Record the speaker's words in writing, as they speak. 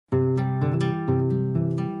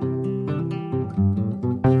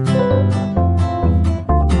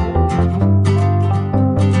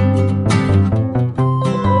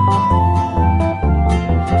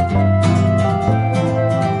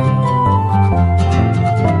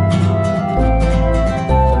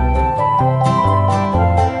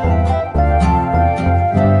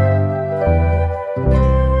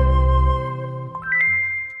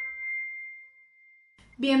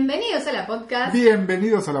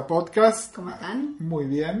Bienvenidos a la podcast. ¿Cómo están? Muy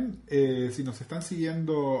bien. Si nos están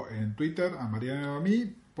siguiendo en Twitter, a Mariana y a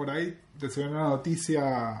mí, por ahí les ve una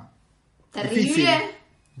noticia terrible.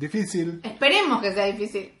 Difícil. Esperemos que sea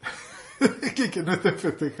difícil. que no estén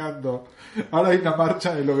festejando. Ahora hay una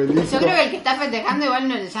marcha del obelisco. Yo creo que el que está festejando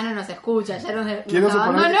igual ya no nos escucha, ya nos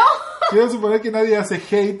abandonó. Quiero suponer que nadie hace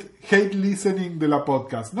hate listening de la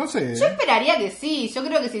podcast. No sé. Yo esperaría que sí. Yo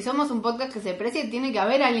creo que si somos un podcast que se precie, tiene que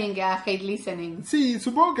haber alguien que haga hate listening. Sí,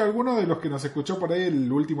 supongo que alguno de los que nos escuchó por ahí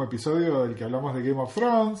el último episodio del que hablamos de Game of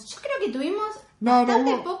Thrones. Yo creo que tuvimos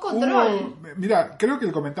bastante poco troll. Mira, creo que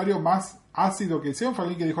el comentario más ácido que hicieron fue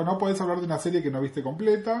alguien que dijo: no podés hablar de una serie que no viste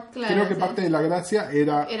completa. Claro, creo que parte de la gracia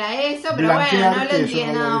era eso, pero bueno, no lo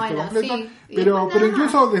entiendo. Pero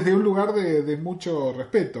incluso desde un lugar de mucho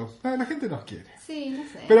respeto. La gente nos quiere. Sí, no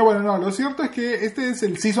sé. Pero bueno, no, lo cierto es que este es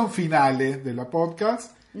el season finale de la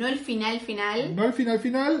podcast. No el final. No el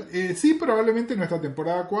final. Sí, probablemente nuestra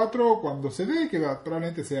temporada 4, cuando se dé, que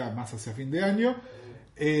probablemente sea más hacia fin de año.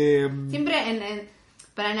 Siempre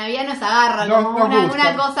para Navidad nos agarra como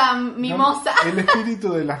una cosa mimosa. El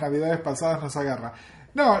espíritu de las Navidades pasadas nos agarra.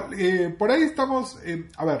 No, por ahí estamos...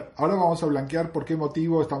 a ver, ahora vamos a blanquear por qué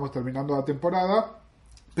motivo estamos terminando la temporada,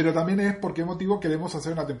 pero también es por qué motivo queremos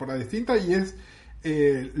hacer una temporada distinta, y es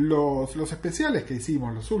los especiales que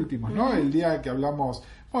hicimos, los últimos, ¿no? El día que hablamos...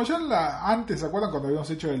 Bueno, ya antes, ¿se acuerdan cuando habíamos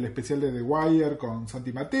hecho el especial de The Wire con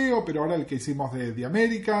Santi Mateo? Pero ahora el que hicimos de The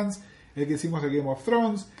Americans, el que hicimos de Game of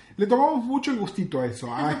Thrones. Le tomamos mucho el gustito a eso,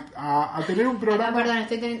 a tener un programa... Perdón,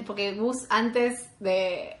 porque Gus antes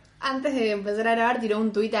de empezar a grabar tiró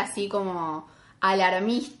un tuit así como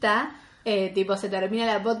alarmista, tipo se termina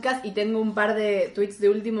la podcast y tengo un par de tweets de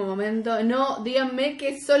último momento. No, díganme que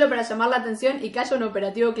es solo para llamar la atención y que haya un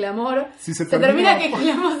operativo clamor. Si se termina que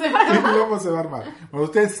Quilombo se va a armar. Bueno,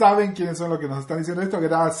 ustedes saben quiénes son los que nos están diciendo esto,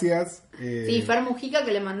 gracias. Sí, Fer Mujica,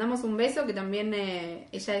 que le mandamos un beso, que también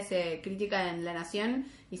ella es crítica en La Nación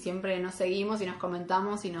y siempre nos seguimos y nos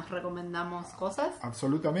comentamos y nos recomendamos cosas.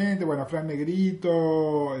 Absolutamente. Bueno, Fran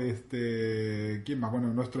Negrito, ¿quién más? Bueno,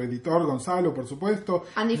 nuestro editor Gonzalo, por supuesto.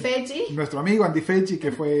 Andy Fechi. Nuestro amigo Andy Fechi,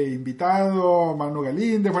 que fue invitado, Manu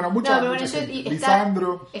Galíndez, bueno, mucha gente.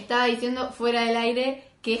 Lisandro. Estaba diciendo fuera del aire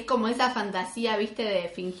que es como esa fantasía, viste, de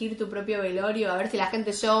fingir tu propio velorio, a ver si la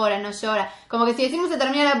gente llora, no llora. Como que si decimos se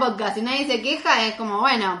termina la podcast y nadie se queja, es como,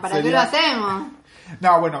 bueno, ¿para qué lo hacemos?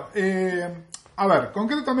 No, bueno, a ver,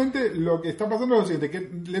 concretamente lo que está pasando es lo siguiente,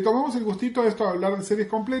 que le tomamos el gustito a esto de hablar de series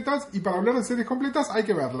completas, y para hablar de series completas hay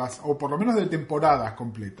que verlas, o por lo menos de temporadas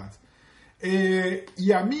completas.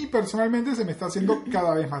 Y a mí personalmente se me está haciendo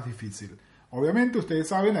cada vez más difícil. Obviamente, ustedes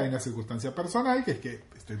saben, hay una circunstancia personal, que es que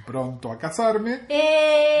estoy pronto a casarme.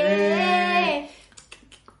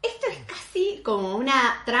 Esto es casi como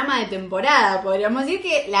una trama de temporada, podríamos decir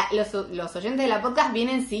que los oyentes de la podcast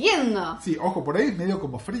vienen siguiendo. Sí, ojo, por ahí es medio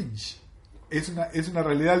como Fringe. Es una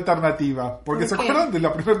realidad alternativa. Porque ¿se acuerdan de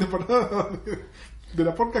la primera temporada de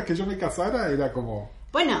la podcast que yo me casara? Era como...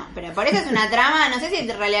 Bueno, pero por eso es una trama, no sé si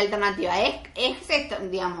es realidad alternativa, es esto,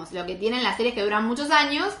 digamos, lo que tienen las series que duran muchos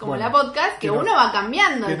años, como la podcast, que uno va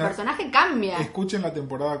cambiando, el personaje cambia. Escuchen la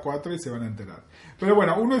temporada 4 y se van a enterar. Pero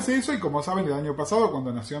bueno, uno es eso, y como saben, el año pasado,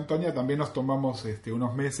 cuando nació Antonia, también nos tomamos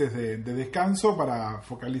unos meses de descanso para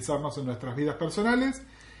focalizarnos en nuestras vidas personales.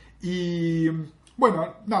 Y...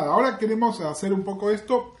 bueno, nada, ahora queremos hacer un poco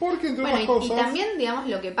esto porque, entre otras cosas... Y también, digamos,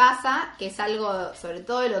 lo que pasa, que es algo, sobre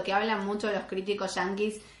todo de lo que hablan mucho los críticos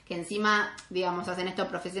yankees, que encima, digamos, hacen esto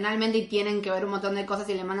profesionalmente y tienen que ver un montón de cosas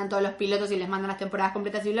y le mandan todos los pilotos y les mandan las temporadas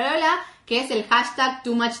completas y bla, bla, bla, que es el hashtag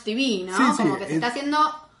Too Much TV, ¿no? Sí, como que se está haciendo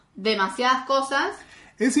demasiadas cosas.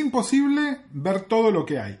 Es imposible ver todo lo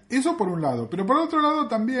que hay. Eso por un lado. Pero por otro lado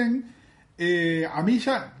también, a mí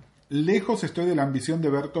ya... lejos estoy de la ambición de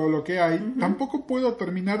ver todo lo que hay. Tampoco puedo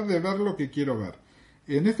terminar de ver lo que quiero ver.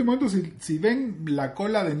 En este momento, si ven la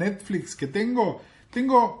cola de Netflix que tengo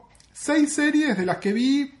 6 series de las que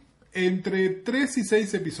vi entre 3 y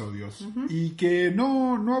 6 episodios. Y que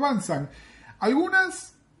no avanzan.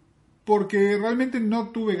 Algunas porque realmente no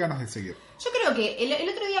tuve ganas de seguir. Yo creo que el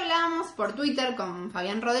otro día hablábamos por Twitter con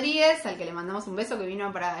Fabián Rodríguez, al que le mandamos un beso, que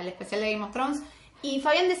vino para el especial de Game of Thrones. Y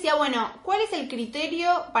Fabián decía, bueno, ¿cuál es el criterio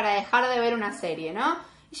para dejar de ver una serie, no?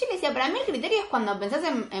 Y yo le decía, para mí el criterio es cuando pensás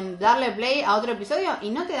en darle play a otro episodio y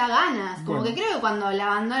no te da ganas. Como que creo que cuando la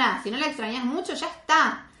abandonás, si no la extrañás mucho, ya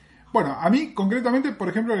está. Bueno, a mí concretamente, por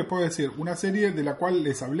ejemplo, les puedo decir una serie de la cual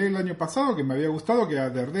les hablé el año pasado que me había gustado, que era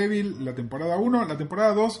Daredevil, la temporada 1. La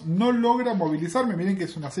temporada 2 no logra movilizarme. Miren que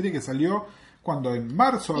es una serie que salió cuando en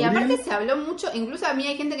marzo, y abril... aparte se habló mucho, incluso a mí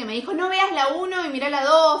hay gente que me dijo, no veas la 1 y mirá la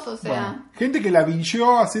 2, o sea... Bueno, gente que la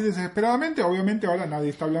bingeó así desesperadamente. Obviamente ahora nadie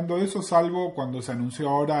está hablando de eso, salvo cuando se anunció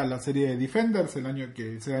ahora la serie de Defenders el año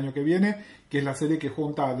que viene, que es la serie que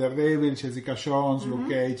junta a Daredevil, Jessica Jones,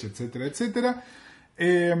 Luke Cage, etcétera, etcétera.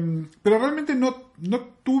 Pero realmente no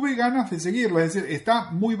tuve ganas de seguirla, es decir,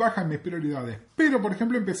 está muy baja en mis prioridades. Pero, por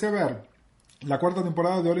ejemplo, empecé a ver la 4ª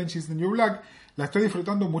temporada de Orange is the New Black. La estoy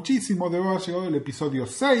disfrutando muchísimo, debo haber llegado al episodio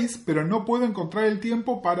 6, pero no puedo encontrar el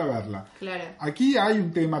tiempo para verla. Claro. Aquí hay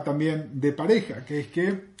un tema también de pareja, que es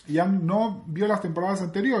que Ian no vio las temporadas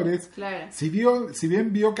anteriores. Claro. Si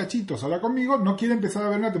bien vio cachitos ahora conmigo, no quiere empezar a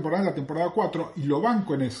ver una temporada de la temporada 4 y lo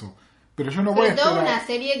banco en eso. Pero yo no voy a Sobre todo esperar. una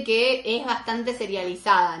serie que es bastante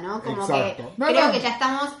serializada, ¿no? Como Exacto. que creo que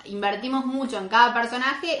ya invertimos mucho en cada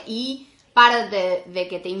personaje y parte de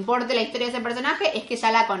que te importe la historia de ese personaje es que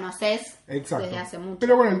ya la conoces desde hace mucho.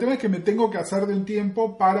 Pero bueno, el tema es que me tengo que hacer de un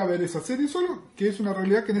tiempo para ver esa serie, solo que es una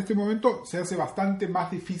realidad que en este momento se hace bastante más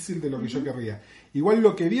difícil de lo que yo querría. Igual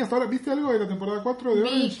lo que vi hasta ahora, ¿viste algo de la temporada 4 de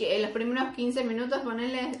Orange? Vi que en los primeros 15 minutos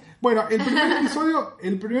ponele... Bueno,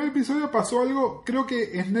 el primer episodio pasó algo, creo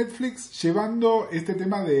que es Netflix llevando este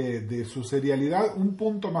tema de su serialidad un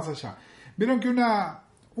punto más allá. Vieron que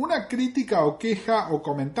una crítica o queja o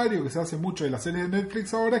comentario que se hace mucho de las series de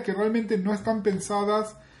Netflix ahora es que realmente no están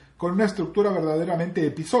pensadas con una estructura verdaderamente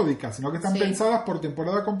episódica, sino que están pensadas por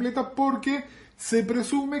temporada completa porque se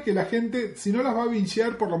presume que la gente, si no las va a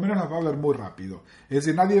bingear, por lo menos las va a ver muy rápido. Es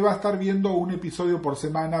decir, nadie va a estar viendo un episodio por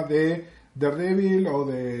semana de Daredevil o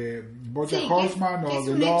de BoJack Horseman o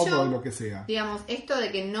de Love o de lo que sea. Digamos, esto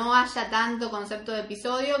de que no haya tanto concepto de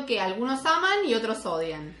episodio que algunos aman y otros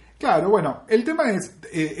odian. Claro, bueno, el tema es,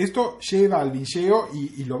 esto lleva al bingeo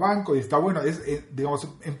y lo banco y está bueno, digamos,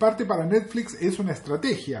 en parte para Netflix es una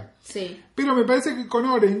estrategia. Sí. Pero me parece que con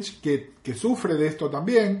Orange, que sufre de esto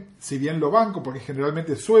también, si bien lo banco, porque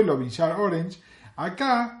generalmente suelo bingear Orange,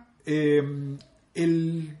 acá el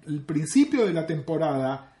principio de la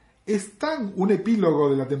temporada es tan un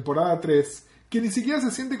epílogo de la temporada 3 que ni siquiera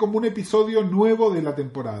se siente como un episodio nuevo de la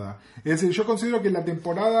temporada. Es decir, yo considero que la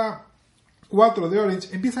temporada 4 de Orange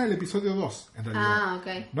empieza en el episodio 2, en realidad. Ah, ok.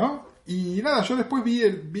 ¿No? Y nada, yo después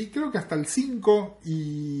vi creo que hasta el 5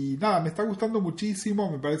 y nada, me está gustando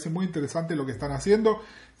muchísimo, me parece muy interesante lo que están haciendo.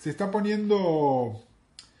 Se está poniendo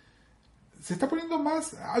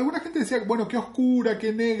más, alguna gente decía, bueno, qué oscura,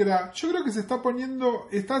 qué negra. Yo creo que se está poniendo,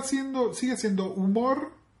 sigue siendo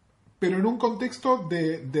humor, pero en un contexto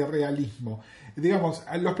de realismo. Digamos,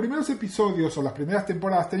 los primeros episodios o las primeras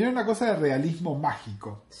temporadas tenían una cosa de realismo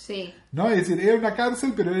mágico. Sí. ¿No? Es decir, era una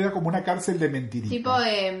cárcel, pero era como una cárcel de mentirita. Tipo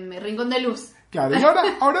de Rincón de Luz. Claro, y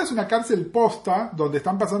ahora es una cárcel posta, donde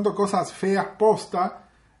están pasando cosas feas posta,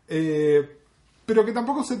 pero que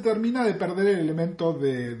tampoco se termina de perder el elemento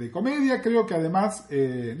de comedia. Creo que además,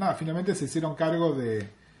 finalmente se hicieron cargo de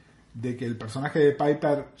que el personaje de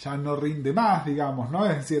Piper ya no rinde más, digamos, ¿no?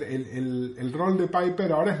 Es decir, el rol de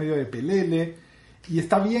Piper ahora es medio de pelele, y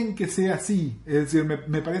está bien que sea así, es decir,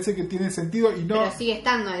 me parece que tiene sentido y no... Pero sigue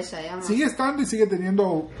estando ella, digamos. Sigue estando y sigue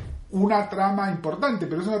teniendo una trama importante,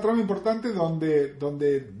 pero es una trama importante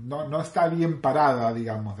donde no está bien parada,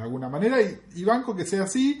 digamos, de alguna manera, y banco que sea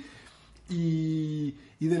así, y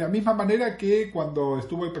de la misma manera que cuando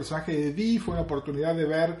estuvo el personaje de Dee fue una oportunidad de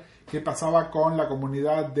ver qué pasaba con la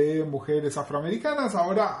comunidad de mujeres afroamericanas.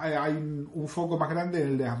 Ahora hay un foco más grande en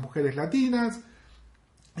el de las mujeres latinas,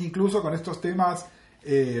 incluso con estos temas.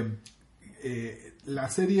 La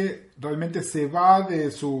serie realmente se va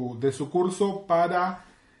de su curso para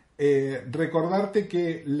recordarte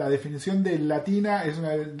que la definición de latina es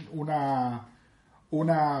una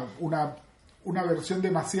versión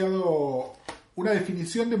demasiado, una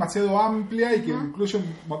definición demasiado amplia y que incluye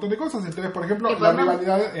un montón de cosas. Entonces, por ejemplo, la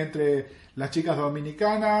rivalidad entre las chicas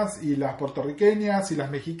dominicanas y las puertorriqueñas y las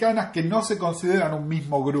mexicanas, que no se consideran un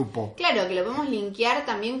mismo grupo. Claro, que lo podemos linkear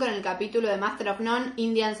también con el capítulo de Master of None,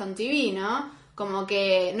 Indians on TV, ¿no? Como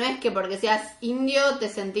que no es que porque seas indio te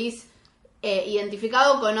sentís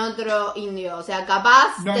identificado con otro indio, o sea,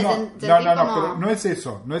 capaz sentís como... pero no es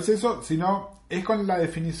eso, sino es con la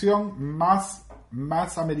definición más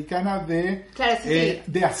americana de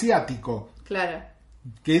asiático. Claro.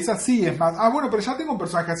 Que es así, es más... bueno, pero ya tengo un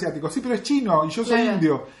personaje asiático. Sí, pero es chino y yo soy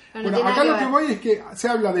indio. No, bueno, acá lo que voy es que se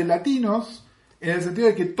habla de latinos en el sentido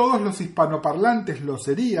de que todos los hispanoparlantes lo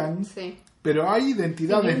serían, pero hay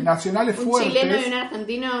identidades nacionales fuertes. Un chileno y un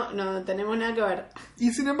argentino no tenemos nada que ver.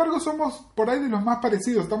 Y sin embargo somos por ahí de los más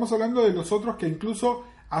parecidos. Estamos hablando de los otros que incluso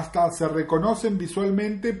hasta se reconocen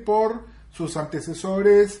visualmente por sus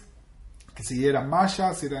antecesores que si eran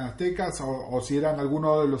mayas, si eran aztecas o si eran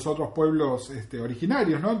alguno de los otros pueblos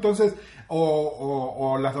originarios, ¿no? Entonces,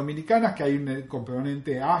 o las dominicanas, que hay un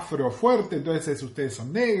componente afro fuerte, entonces ustedes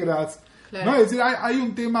son negras. Claro. ¿No? Es decir, hay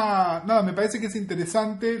un tema, nada, me parece que es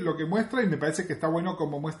interesante lo que muestra y me parece que está bueno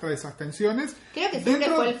como muestra esas tensiones. Creo que siempre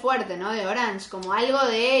fue el fuerte, ¿no? De Orange, como algo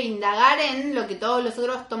de indagar en lo que todos los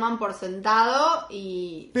otros toman por sentado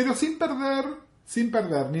y... Pero sin perder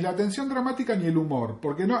ni la tensión dramática ni el humor,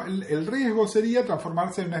 porque no, el riesgo sería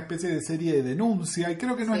transformarse en una especie de serie de denuncia y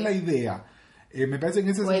creo que no es la idea. Me parece que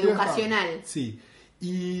en ese sentido educacional. Sí.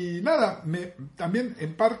 Y nada, también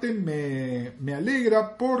en parte me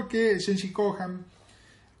alegra porque Shinji Kohan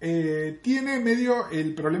tiene medio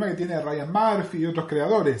el problema que tiene Ryan Murphy y otros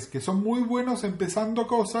creadores, que son muy buenos empezando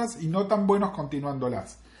cosas y no tan buenos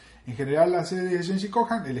continuándolas. En general, la serie de Shinji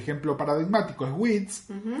Kohan, el ejemplo paradigmático es Weeds,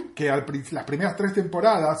 que las primeras 3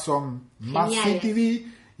 temporadas son más CTV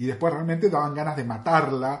y después realmente daban ganas de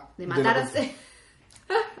matarla. De matarse.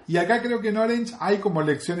 Y acá creo que en Orange hay como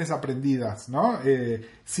lecciones aprendidas, ¿no?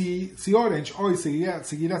 Si Orange hoy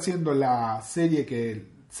siguiera siendo la serie que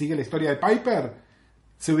sigue la historia de Piper,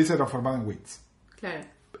 se hubiese transformado en Weeds. Claro.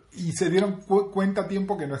 Y se dieron cuenta a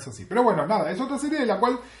tiempo que no es así. Pero bueno, nada, es otra serie de la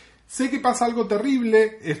cual sé que pasa algo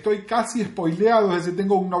terrible, estoy casi spoileado, es decir,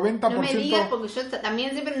 tengo un 90%... No me digas porque yo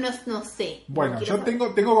también siempre no sé. Bueno, yo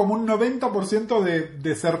tengo como un 90%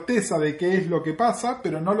 de certeza de qué es lo que pasa,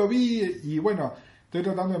 pero no lo vi y bueno... Estoy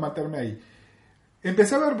tratando de meterme ahí.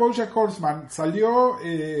 Empecé a ver BoJack Horseman. Salió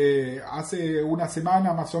hace una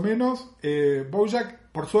semana más o menos. BoJack,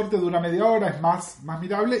 por suerte, dura media hora. Es más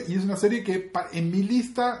mirable. Y es una serie que está en mi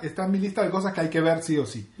lista de cosas que hay que ver sí o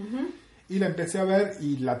sí. Y la empecé a ver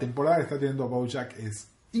y la temporada que está teniendo BoJack es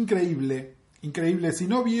increíble. Increíble. Si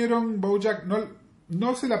no vieron BoJack,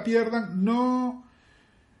 no se la pierdan.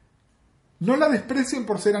 No la desprecien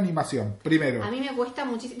por ser animación, primero. A mí me cuesta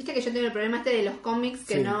muchísimo. Viste que yo tengo el problema de los cómics,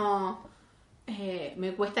 que no...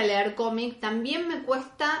 me cuesta leer cómics. También me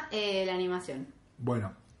cuesta la animación.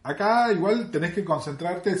 Bueno, acá igual tenés que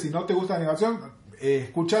concentrarte. Si no te gusta la animación,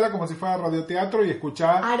 escuchala como si fuera radioteatro y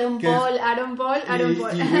escuchá... Aaron Paul.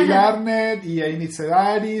 Y Will Arnett y Amy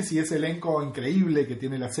Sedaris y ese elenco increíble que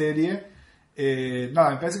tiene la serie.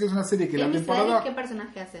 Nada, me parece que es una serie que la temporada... ¿Qué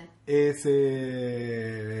personaje hace? Es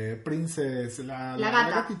Princess, la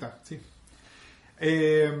gatita, sí.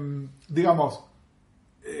 Digamos,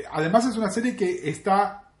 además es una serie que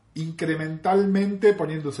está incrementalmente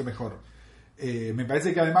poniéndose mejor. Me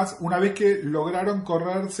parece que además, una vez que lograron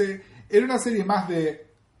correrse, era una serie más de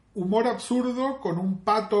humor absurdo con un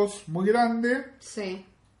pathos muy grande. Sí.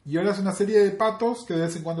 Y ahora es una serie de pathos que de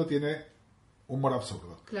vez en cuando tiene humor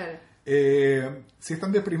absurdo. Claro. Si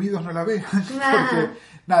están deprimidos no la vean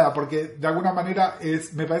porque de alguna manera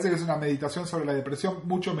me parece que es una meditación sobre la depresión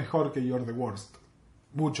mucho mejor que You're the Worst,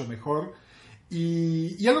 mucho mejor.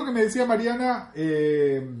 Y algo que me decía Mariana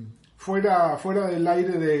fuera del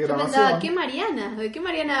aire de grabación. Yo pensaba, ¿de qué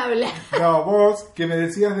Mariana habla? No, vos que me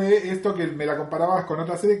decías de esto, que me la comparabas con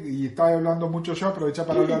otra serie y estaba hablando mucho yo, aprovecha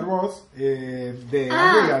para hablar vos de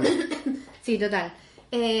Unreal. Sí, total.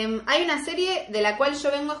 Hay una serie de la cual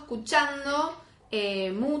yo vengo escuchando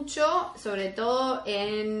mucho, sobre todo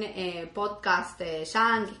en podcast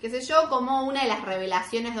yankees, qué sé yo, como una de las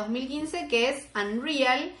revelaciones 2015, que es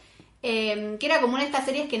Unreal, que era como una de estas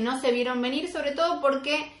series que no se vieron venir, sobre todo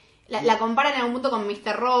porque la comparan en algún punto con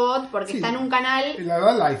Mr. Robot, porque está en un canal... La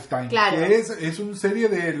edad Lifetime, claro. Que es una serie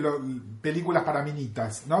de películas para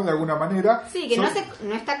minitas, ¿no? De alguna manera. Sí, que no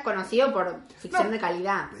está conocido por ficción de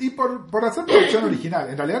calidad. Y por hacer producción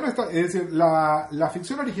original. En realidad no está... Es decir, la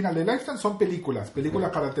ficción original de Lifetime son películas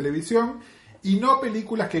para televisión y no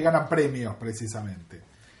películas que ganan premios, precisamente.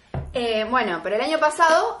 Bueno, pero el año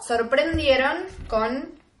pasado sorprendieron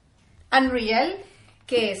con Unreal,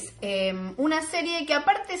 que es una serie que,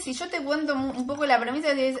 aparte, si yo te cuento un poco la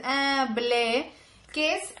premisa, que es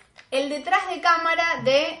que es el detrás de cámara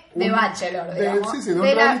de The Bachelor, digamos. Sí, de un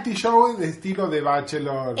reality show de estilo The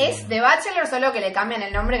Bachelor. Es The Bachelor, solo que le cambian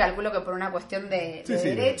el nombre, calculo que por una cuestión de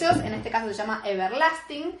derechos. En este caso se llama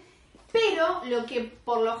Everlasting. Pero lo que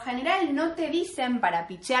por lo general no te dicen para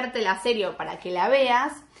pichearte la serie o para que la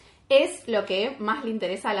veas, es lo que más le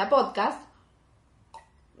interesa a la podcast,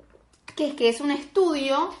 que es un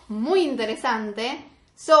estudio muy interesante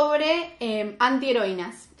sobre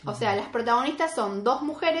antiheroínas. O sea, las protagonistas son 2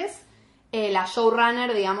 mujeres, la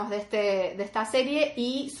showrunner, digamos, de esta serie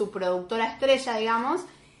y su productora estrella, digamos.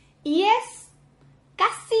 Y es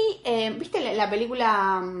casi... ¿viste la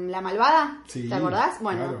película La Malvada? Sí, ¿te acordás?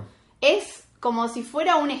 Bueno, claro. Es como si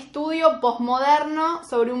fuera un estudio posmoderno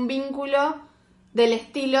sobre un vínculo del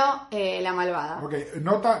estilo La Malvada. Ok,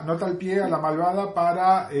 nota al pie a La Malvada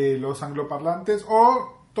para los angloparlantes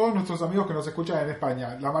o todos nuestros amigos que nos escuchan en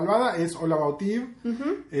España. La Malvada es Hola Bautiv.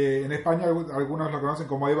 En España algunos lo conocen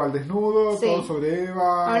como Eva al desnudo, Sí. todo sobre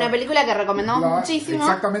Eva. Una película que recomendamos muchísimo.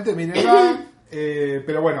 Exactamente, mírenla.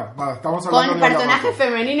 Pero bueno, nada, estamos hablando Con de personajes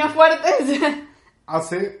femeninos fuertes.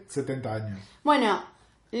 hace 70 años. Bueno,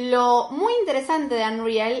 lo muy interesante de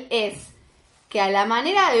Unreal es que a la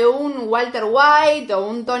manera de un Walter White o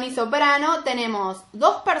un Tony Soprano, tenemos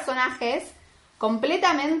dos personajes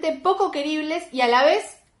completamente poco queribles y a la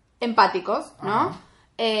vez empáticos, ¿no? Ajá.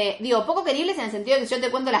 Digo, poco queribles en el sentido de que yo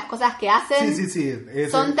te cuento las cosas que hacen. Sí.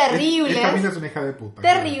 Son terribles. Esta mina es una hija de puta.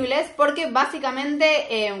 Terribles, porque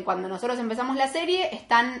básicamente cuando nosotros empezamos la serie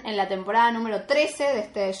están en la temporada número 13 de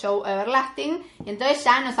este show Everlasting, y entonces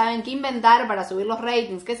ya no saben qué inventar para subir los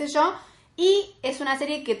ratings, qué sé yo, y es una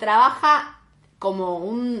serie que trabaja como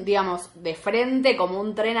un, digamos, de frente, como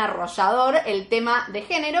un tren arrollador, el tema de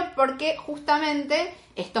género, porque justamente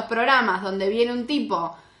estos programas donde viene un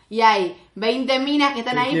tipo y hay 20 minas que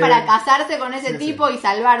están ahí para casarse con ese tipo y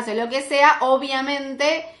salvarse, lo que sea,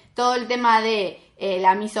 obviamente todo el tema de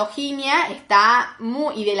la misoginia está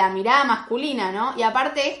muy, y de la mirada masculina, ¿no? Y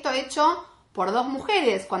aparte esto hecho por dos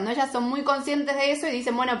mujeres, cuando ellas son muy conscientes de eso y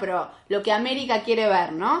dicen, bueno, pero lo que América quiere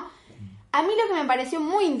ver, ¿no? A mí lo que me pareció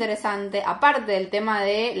muy interesante, aparte del tema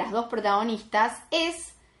de las dos protagonistas,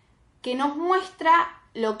 es que nos muestra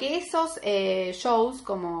lo que esos shows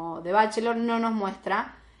como The Bachelor no nos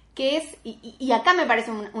muestra, que es, y acá me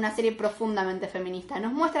parece una serie profundamente feminista,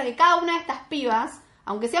 nos muestra que cada una de estas pibas,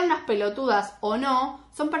 aunque sean unas pelotudas o no,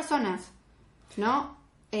 son personas, ¿no?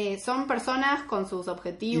 Son personas con sus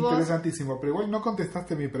objetivos. Interesantísimo, pero igual no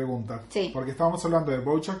contestaste mi pregunta. Sí. Porque estábamos hablando de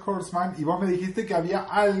BoJack Horseman y vos me dijiste que había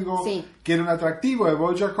algo Sí. que era un atractivo de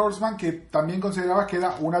BoJack Horseman que también considerabas que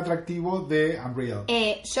era un atractivo de Unreal.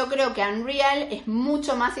 Yo creo que Unreal es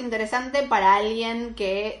mucho más interesante para alguien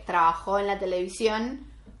que trabajó en la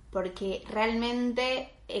televisión, porque realmente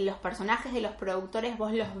los personajes de los productores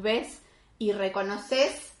vos los ves y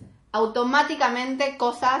reconoces automáticamente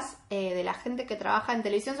cosas de la gente que trabaja en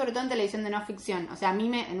televisión, sobre todo en televisión de no ficción. O sea, a mí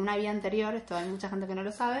en una vida anterior, esto hay mucha gente que no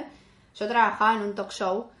lo sabe, yo trabajaba en un talk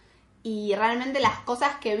show y realmente las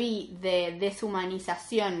cosas que vi de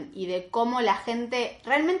deshumanización y de cómo la gente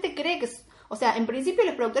realmente cree que... O sea, en principio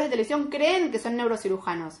los productores de televisión creen que son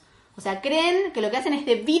neurocirujanos. O sea, creen que lo que hacen es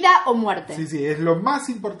de vida o muerte. Sí, es lo más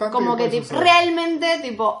importante. Como que realmente,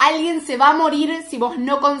 tipo, alguien se va a morir si vos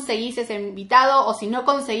no conseguís ese invitado, o si no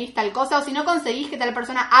conseguís tal cosa, o si no conseguís que tal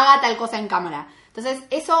persona haga tal cosa en cámara. Entonces,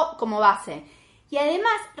 eso como base. Y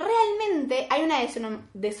además, realmente hay una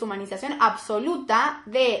deshumanización absoluta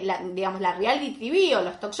de, digamos, la reality TV o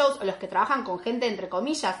los talk shows, o los que trabajan con gente, entre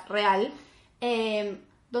comillas, real,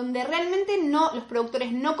 donde realmente los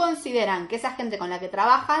productores no consideran que esa gente con la que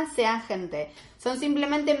trabajan sean gente. Son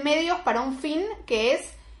simplemente medios para un fin que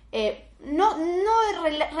es no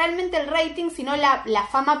realmente el rating, sino la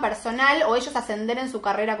fama personal o ellos ascender en su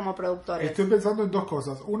carrera como productores. Estoy pensando en dos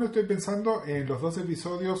cosas. Uno, estoy pensando en los dos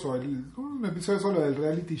episodios, o un episodio solo del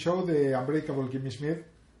reality show de Unbreakable Kimmy Schmidt,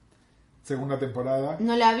 segunda temporada.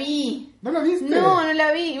 No la vi. ¿No la viste? No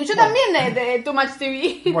la vi. Yo también de Too Much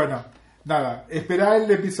TV. Bueno, nada, esperá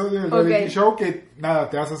el episodio del reality show que, nada,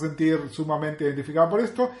 te vas a sentir sumamente identificado por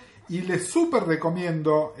esto. Y les súper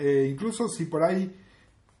recomiendo, incluso si por ahí...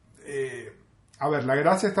 a ver, la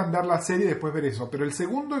gracia está en ver la serie y después ver eso. Pero el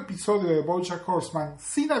segundo episodio de BoJack Horseman,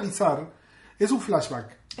 sin avisar, es un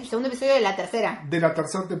flashback. El segundo episodio de la tercera. De la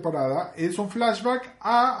tercera temporada. Es un flashback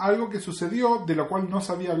a algo que sucedió, de lo cual no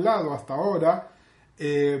se había hablado hasta ahora.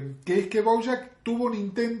 Que es que BoJack tuvo un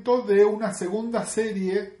intento de una segunda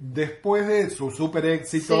serie después de su super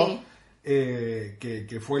éxito. Sí.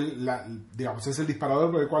 Que fue, digamos, es el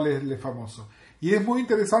disparador por el cual es famoso. Y es muy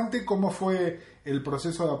interesante cómo fue el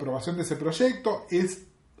proceso de aprobación de ese proyecto. Es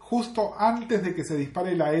justo antes de que se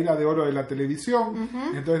dispare la era de oro de la televisión.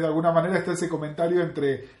 Entonces, de alguna manera está ese comentario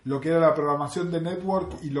entre lo que era la programación de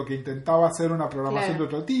network y lo que intentaba hacer una programación de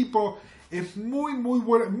otro tipo. Es muy, muy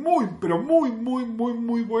bueno,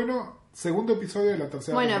 muy bueno. Segundo episodio de la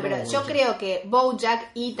tercera temporada. Bueno, pero yo creo que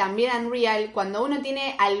BoJack y también Unreal, cuando uno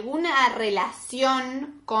tiene alguna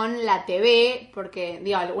relación con la TV, porque,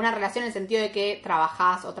 digo, alguna relación en el sentido de que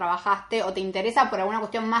trabajás o trabajaste o te interesa por alguna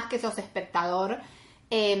cuestión más que sos espectador,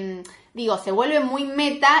 digo, se vuelve muy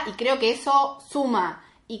meta y creo que eso suma.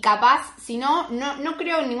 Y capaz, si no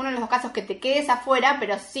creo en ninguno de los dos casos que te quedes afuera,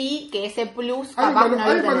 pero sí que ese plus capaz hay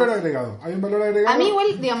un valor agregado. A mí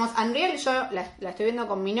igual, digamos, Unreal yo la estoy viendo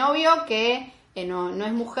con mi novio, que no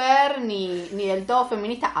es mujer ni del todo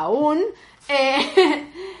feminista aún.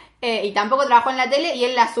 y tampoco trabajó en la tele y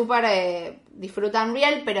él la súper disfruta en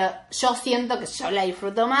Real, pero yo siento que yo la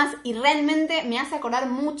disfruto más y realmente me hace acordar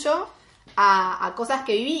mucho a cosas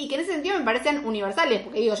que viví y que en ese sentido me parecen universales,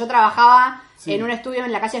 porque digo, yo trabajaba en un estudio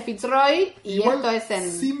en la calle Fitzroy y igual, esto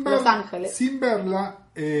es en Los Ángeles. Sin verla,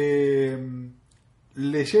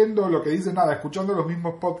 leyendo lo que dicen, escuchando los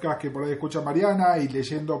mismos podcasts que por ahí escucha Mariana y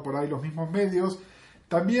leyendo por ahí los mismos medios,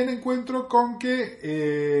 también encuentro con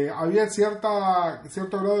que había cierto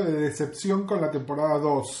grado de decepción con la temporada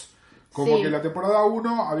 2. Como que la temporada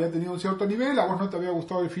 1 había tenido un cierto nivel, a vos no te había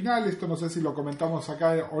gustado el final, esto no sé si lo comentamos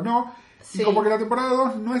acá o no, y como que la temporada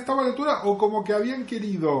 2 no estaba a la altura, o como que habían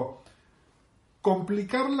querido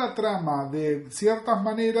complicar la trama de ciertas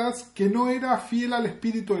maneras que no era fiel al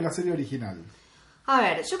espíritu de la serie original. A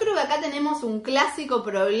ver, yo creo que acá tenemos un clásico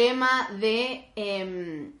problema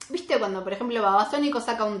de... ¿viste cuando, por ejemplo, Babasónico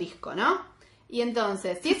saca un disco, no? Y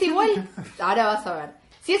entonces, si es igual... ahora vas a ver.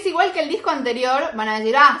 Si es igual que el disco anterior, van a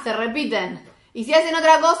decir, se repiten. Y si hacen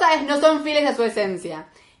otra cosa, no son fieles a su esencia.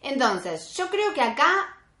 Entonces, yo creo que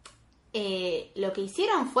acá lo que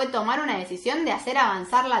hicieron fue tomar una decisión de hacer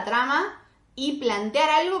avanzar la trama y plantear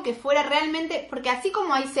algo que fuera realmente... Porque así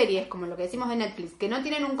como hay series, como lo que decimos de Netflix, que no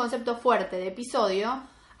tienen un concepto fuerte de episodio,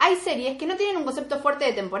 hay series que no tienen un concepto fuerte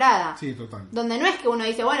de temporada. Sí, total. Donde no es que uno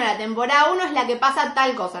dice, bueno, la temporada 1 es la que pasa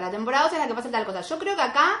tal cosa, la temporada 2 es la que pasa tal cosa. Yo creo que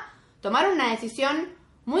acá tomaron una decisión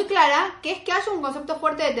muy clara, que es que haya un concepto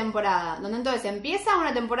fuerte de temporada. Donde entonces empieza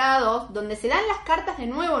una temporada 2, donde se dan las cartas de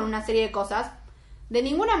nuevo en una serie de cosas. De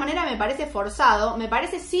ninguna manera me parece forzado, me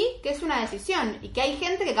parece sí que es una decisión y que hay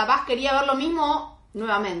gente que capaz quería ver lo mismo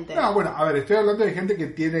nuevamente. No, bueno, a ver, estoy hablando de gente que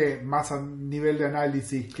tiene más a nivel de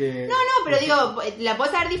análisis que... No, pero digo, la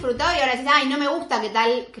podés haber disfrutado y ahora decís, no me gusta que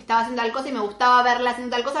estaba haciendo tal cosa y me gustaba verla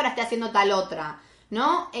haciendo tal cosa, ahora esté haciendo tal otra,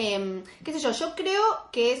 ¿no? Qué sé yo creo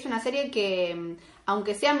que es una serie que,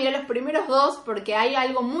 aunque sea mirar los primeros dos, porque hay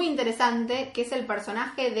algo muy interesante, que es el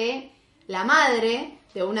personaje de la madre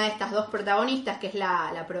de una de estas dos protagonistas, que es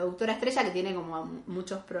la productora estrella, que tiene como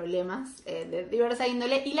muchos problemas de diversa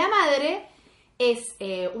índole, y la madre es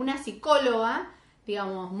una psicóloga,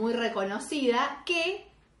 digamos, muy reconocida, que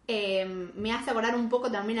me hace acordar un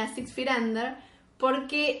poco también a Six Feet Under,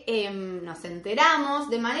 porque nos enteramos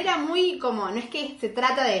de manera muy como, no es que se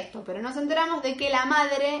trata de esto, pero nos enteramos de que la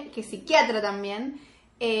madre, que es psiquiatra también,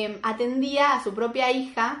 atendía a su propia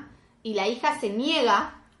hija, y la hija se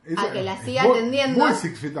niega a que la siga atendiendo. Muy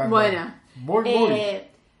Six Feet Under. Bueno, muy.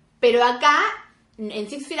 Pero acá, en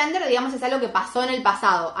Six Feet Under, digamos, es algo que pasó en el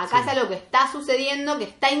pasado. Acá es algo que está sucediendo, que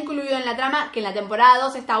está incluido en la trama, que en la temporada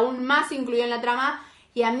 2 está aún más incluido en la trama.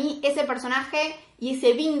 Y a mí ese personaje y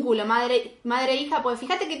ese vínculo madre-hija, pues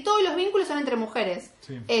fíjate que todos los vínculos son entre mujeres.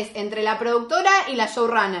 Sí. Es entre la productora y la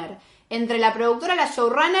showrunner. Entre la productora, la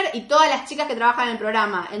showrunner y todas las chicas que trabajan en el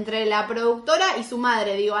programa. Entre la productora y su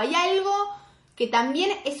madre. Digo, hay algo que también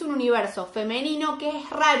es un universo femenino que es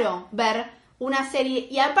raro ver una serie,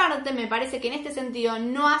 y aparte me parece que en este sentido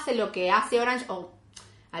no hace lo que hace Orange, o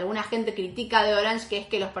alguna gente critica de Orange, que es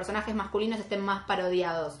que los personajes masculinos estén más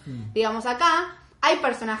parodiados. Digamos, acá hay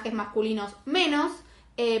personajes masculinos menos,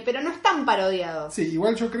 pero no están parodiados. Sí,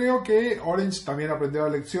 igual yo creo que Orange también aprendió la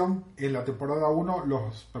lección. En la temporada 1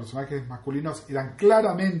 los personajes masculinos eran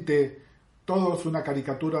claramente todos una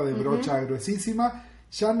caricatura de brocha gruesísima.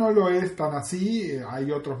 Ya no lo es tan así,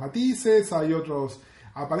 hay otros matices,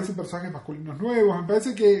 aparecen personajes masculinos nuevos. Me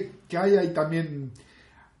parece que hay ahí también,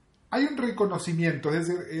 hay un reconocimiento, es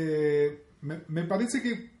decir, me parece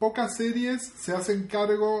que pocas series se hacen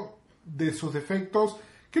cargo de sus defectos,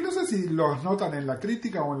 que no sé si los notan en la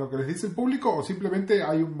crítica o en lo que les dice el público, o simplemente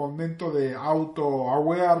hay un momento de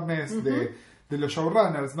auto-awareness de los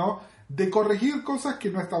showrunners, ¿no? De corregir cosas que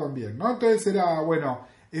no estaban bien, ¿no? Entonces era,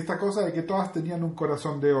 bueno, esta cosa de que todas tenían un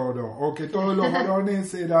corazón de oro, o que todos los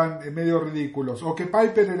varones eran medio ridículos, o que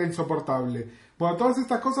Piper era insoportable. Bueno, todas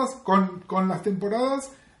estas cosas con las temporadas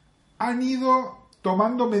han ido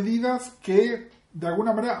tomando medidas que de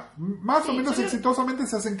alguna manera más o menos exitosamente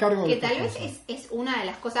se hacen cargo de que tal vez cosas. Es una de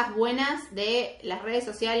las cosas buenas de las redes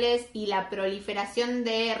sociales y la proliferación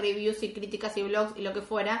de reviews y críticas y blogs y lo que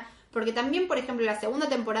fuera, porque también, por ejemplo, la segunda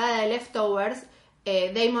temporada de Leftovers,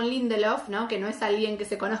 Damon Lindelof, ¿no? Que no es alguien que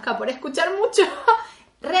se conozca por escuchar mucho,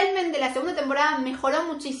 realmente la segunda temporada mejoró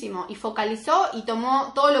muchísimo y focalizó y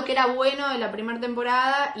tomó todo lo que era bueno de la primera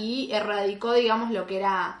temporada y erradicó, digamos, lo que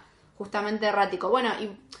era justamente errático. Bueno,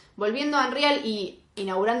 y volviendo a Unreal y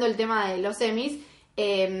inaugurando el tema de los Emmys,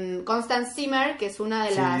 Constance Zimmer, que es una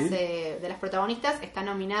de las protagonistas, está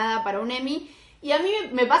nominada para un Emmy. Y a mí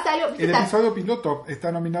me pasa algo... El episodio piloto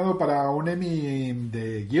está nominado para un Emmy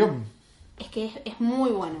de guión. Es que es muy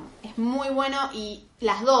bueno, y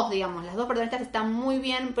las dos protagonistas están muy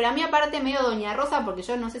bien, pero a mí aparte medio Doña Rosa, porque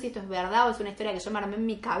yo no sé si esto es verdad o es una historia que yo me armé en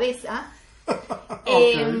mi cabeza,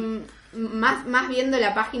 Okay. más viendo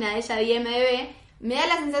la página de ella de IMDb, me da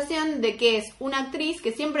la sensación de que es una actriz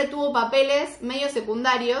que siempre tuvo papeles medio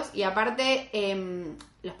secundarios, y aparte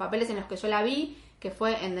los papeles en los que yo la vi, que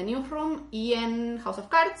fue en The Newsroom y en House of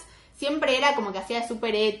Cards, siempre era como que hacía de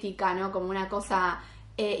súper ética, ¿no? Como una cosa...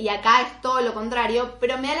 y acá es todo lo contrario,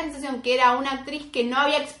 pero me da la sensación que era una actriz que no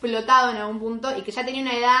había explotado en algún punto y que ya tenía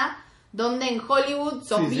una edad donde en Hollywood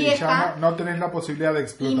sos vieja. Ya no tenés la posibilidad de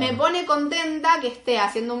explotar. Y me pone contenta que esté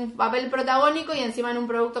haciendo un papel protagónico y encima en un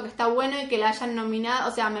producto que está bueno y que la hayan nominado.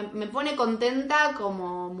 O sea, me pone contenta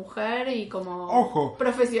como mujer y como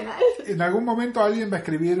profesional. En algún momento alguien va a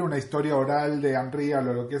escribir una historia oral de Unreal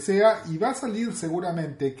o lo que sea, y va a salir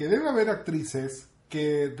seguramente que debe haber actrices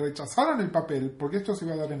que rechazaron el papel porque esto se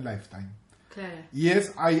iba a dar en Lifetime. Claro. Y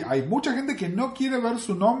hay mucha gente que no quiere ver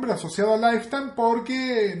su nombre asociado a Lifetime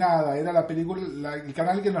porque, nada, era la película, el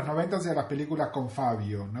canal que en los 90 hacía las películas con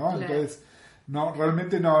Fabio, ¿no? Claro. Entonces,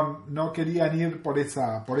 realmente no querían ir por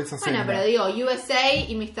esa Bueno, senda. pero digo, USA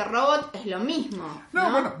y Mr. Robot es lo mismo.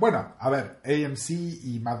 ¿no? Bueno, a ver, AMC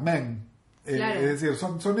y Mad Men. Claro. Es decir,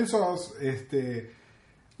 son esos...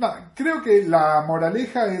 creo que la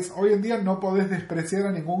moraleja es, hoy en día no podés despreciar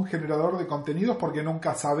a ningún generador de contenidos porque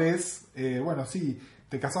nunca sabés, sí,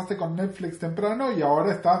 te casaste con Netflix temprano y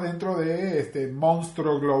ahora estás dentro de este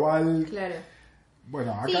monstruo global. Claro.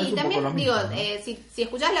 Bueno, acá sí, es un también poco lo mismo, digo, ¿no? si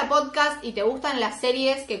escuchás la podcast y te gustan las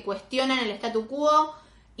series que cuestionan el statu quo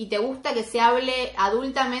y te gusta que se hable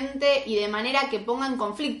adultamente y de manera que ponga en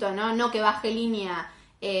conflicto, no que baje línea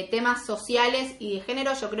temas sociales y de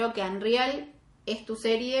género, yo creo que Unreal es tu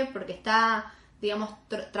serie porque está, digamos,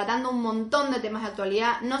 tratando un montón de temas de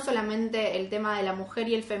actualidad, no solamente el tema de la mujer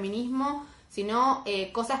y el feminismo, sino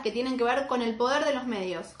cosas que tienen que ver con el poder de los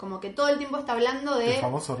medios, como que todo el tiempo está hablando de... El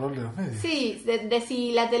famoso rol de los medios. Sí, de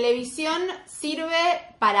si la televisión sirve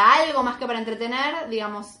para algo más que para entretener,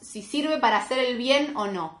 digamos, si sirve para hacer el bien o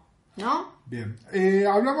no, ¿no? Bien,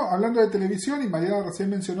 hablando de televisión, y Mariana recién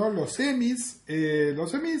mencionó los Emmys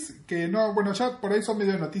que no, bueno, ya por ahí son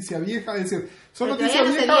medio noticia vieja, es decir, son pero noticias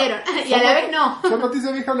no viejas se dieron, y a la vez no. Son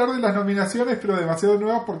noticias viejas hablar de las nominaciones, pero demasiado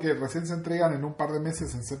nuevas porque recién se entregan en un par de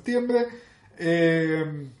meses en septiembre.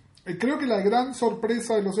 Creo que la gran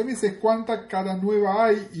sorpresa de los Emmys es cuánta cara nueva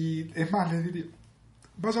hay, y es más, les diría,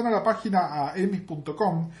 vayan a la página a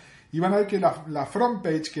emmys.com y van a ver que la front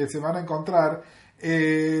page que se van a encontrar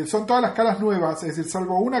son todas las caras nuevas, es decir,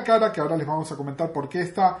 salvo una cara que ahora les vamos a comentar por qué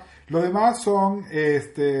está. Lo demás son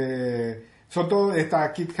todo,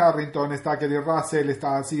 está Kit Harington, está Kelly Russell,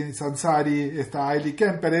 está Aziz Ansari, está Ellie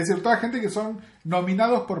Kemper, es decir, toda gente que son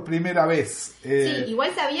nominados por primera vez. Sí,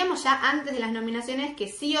 igual sabíamos ya antes de las nominaciones que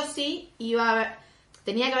sí o sí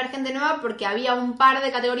tenía que haber gente nueva porque había un par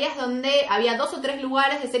de categorías donde había 2 o 3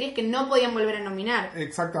 lugares de series que no podían volver a nominar.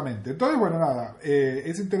 Exactamente. Entonces, bueno, nada,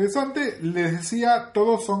 es interesante. Les decía,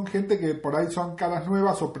 todos son gente que por ahí son caras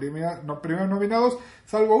nuevas o primeros nominados,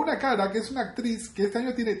 salvo una cara que es una actriz que este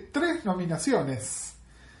año tiene 3 nominaciones.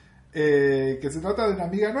 Que se trata de una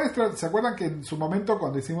amiga nuestra. ¿Se acuerdan que en su momento,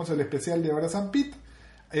 cuando hicimos el especial de Brad Pitt,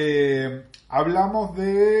 hablamos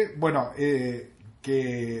de,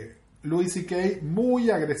 que Louis C.K. muy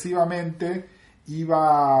agresivamente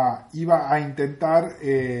iba a intentar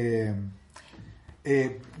que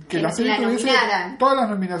la serie tuviese todas las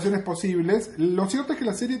nominaciones posibles. Lo cierto es que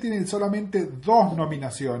la serie tiene solamente 2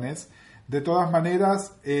 nominaciones. De todas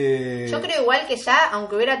maneras... Yo creo igual que ya,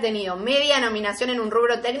 aunque hubiera tenido media nominación en un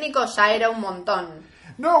rubro técnico, ya era un montón.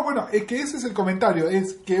 No, bueno, es que ese es el comentario.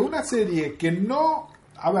 Es que una serie que no...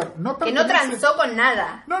 que no transó con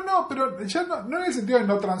nada. No, pero ya no en el sentido de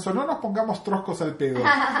no transó, no nos pongamos troscos al pedo,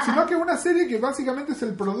 sino que una serie que básicamente es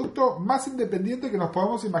el producto más independiente que nos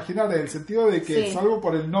podemos imaginar, en el sentido de que, sí, salvo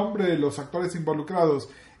por el nombre de los actores involucrados,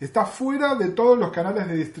 está fuera de todos los canales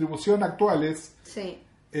de distribución actuales. Sí.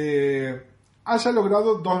 Haya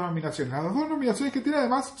logrado 2 nominaciones. Las 2 nominaciones que tiene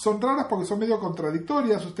además son raras porque son medio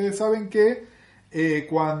contradictorias. Ustedes saben que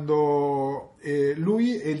cuando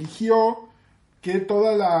Louis eligió que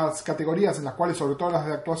todas las categorías en las cuales, sobre todo las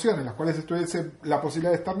de actuación, en las cuales estuviese la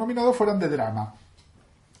posibilidad de estar nominado, fueran de drama.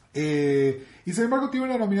 Y sin embargo tiene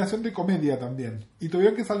una nominación de comedia también. Y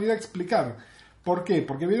tuvieron que salir a explicar. ¿Por qué?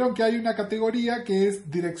 Porque vieron que hay una categoría que es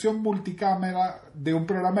dirección multicámara de un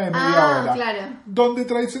programa de media hora. Claro. Donde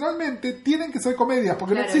tradicionalmente tienen que ser comedias,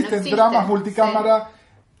 porque claro, no existen dramas multicámara. Sí.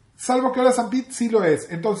 Salvo que ahora San Pete sí lo es.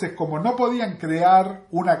 Entonces, como no podían crear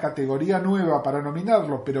una categoría nueva para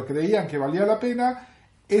nominarlo, pero creían que valía la pena,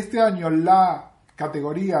 este año la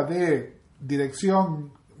categoría de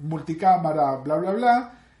dirección, multicámara, bla, bla,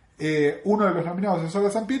 bla. Uno de los nominados es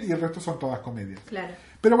Horace & Pete y el resto son todas comedias. Claro.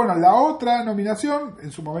 Pero bueno, la otra nominación,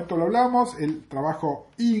 en su momento lo hablamos, el trabajo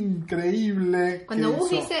increíble. Cuando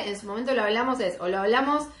Gus dice, en su momento lo hablamos, o lo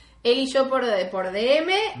hablamos él y yo por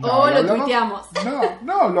DM, no, o lo tuiteamos.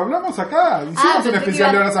 No, lo hablamos acá. Hicimos un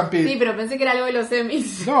especial de Horace & Pete. Sí, pero pensé que era algo de los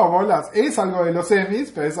Emmys. No, bolas, es algo de los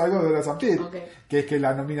Emmys, pero es algo de Horace & Pete. Okay. Que es que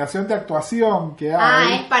la nominación de actuación que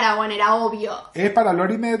hay... es para, bueno, era obvio. Es para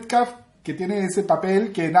Laurie Metcalf, que tiene ese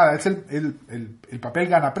papel que, nada, es el papel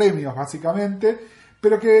gana premios, básicamente.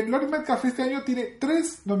 Pero que Laurie Metcalf este año tiene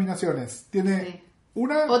 3 nominaciones. Tiene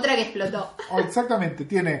una... Otra que explotó. Exactamente,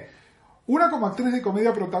 tiene... Una como actriz de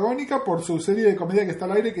comedia protagónica por su serie de comedia que está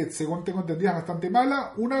al aire, que según tengo entendido es bastante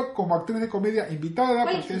mala. Una como actriz de comedia invitada,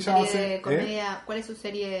 porque ella hace... de comedia? ¿Cuál es su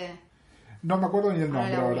serie? No me acuerdo ni el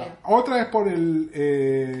nombre ahora. Otra es por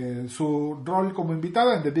su rol como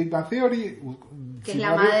invitada en The Big Bang Theory, que es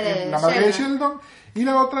la madre de Sheldon. Y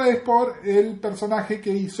la otra es por el personaje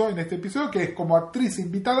que hizo en este episodio, que es como actriz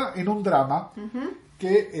invitada en un drama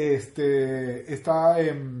que está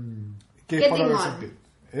en... que es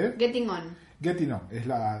Getting On. Getting On es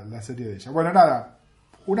la serie de ella. Bueno, nada,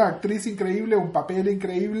 una actriz increíble, un papel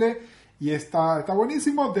increíble y está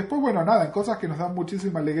buenísimo. Después, bueno, nada, en cosas que nos dan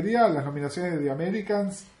muchísima alegría, las nominaciones de The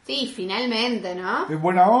Americans. Sí, finalmente, ¿no? En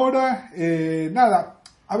buena hora, nada.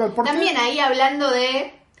 A ver, ¿por también qué? ahí hablando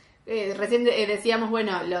de, recién decíamos,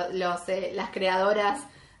 bueno, las creadoras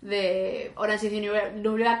de Orange is the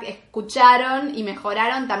New Black escucharon y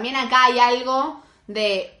mejoraron. También acá hay algo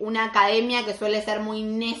de una academia que suele ser muy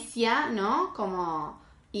necia, ¿no?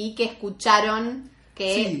 Y que escucharon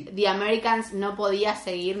que The Americans no podía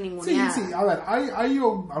seguir ninguna... Sí, a ver, hay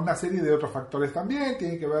una serie de otros factores también,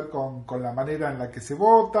 tiene que ver con la manera en la que se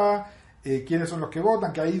vota, quiénes son los que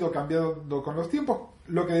votan, que ha ido cambiando con los tiempos.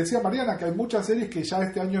 Lo que decía Mariana, que hay muchas series que ya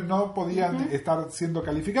este año no podían estar siendo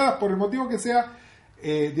calificadas, por el motivo que sea.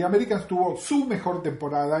 The Americans tuvo su mejor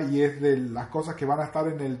temporada y es de las cosas que van a estar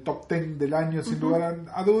en el top 10 del año sin lugar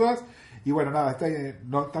a dudas. Y bueno, nada,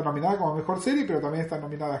 está nominada como mejor serie, pero también están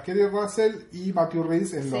nominadas Kerry Russell y Matthew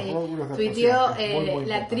Rhys en los rubros de tuiteó actuación.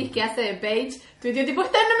 La actriz que hace de Paige, tuiteó tipo,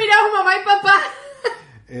 están nominados mamá y papá.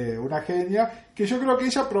 Una genia, que yo creo que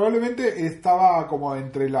ella probablemente estaba como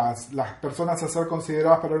entre las personas a ser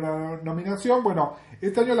consideradas para una nominación. Bueno,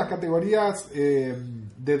 este año las categorías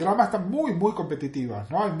de drama están muy, muy competitivas,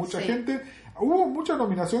 ¿no? Hay mucha gente. Hubo mucha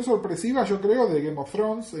nominación sorpresiva, yo creo, de Game of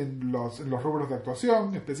Thrones en los rubros de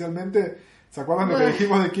actuación, especialmente, ¿se acuerdan lo que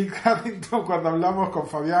dijimos de Kit Harington cuando hablamos con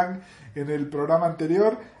Fabián en el programa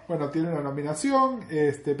anterior? Bueno, tiene una nominación,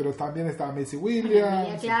 pero también está Maisie Williams.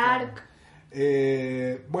 Emilia Clarke.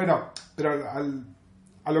 Bueno, pero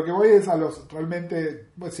a lo que voy es a los realmente...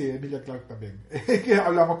 Pues sí, Emilia Clarke también. Que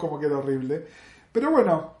hablamos como que era horrible. Pero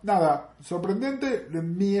bueno, nada, sorprendente.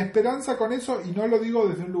 Mi esperanza con eso, y no lo digo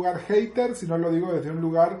desde un lugar hater, sino lo digo desde un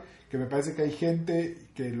lugar que me parece que hay gente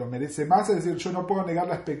que lo merece más. Es decir, yo no puedo negar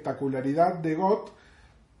la espectacularidad de GOT,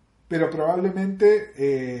 pero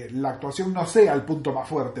probablemente la actuación no sea el punto más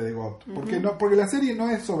fuerte de GOT. Porque la serie no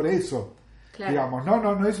es sobre eso. Claro. Digamos,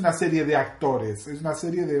 no es una serie de actores, es una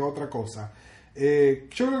serie de otra cosa.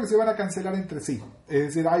 Yo creo que se van a cancelar entre sí. Es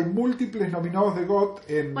decir, hay múltiples nominados de GOT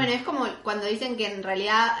en... Bueno, es como cuando dicen que en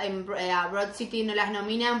realidad a Broad City no las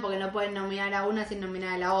nominan porque no pueden nominar a una sin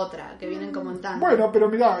nominar a la otra, que vienen como en tanto. Bueno, pero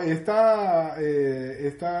mirá, está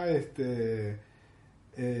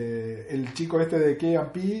el chico de Key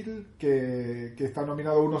and Peele que está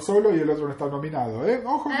nominado uno solo y el otro no está nominado,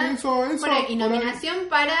 ojo que eso bueno, y nominación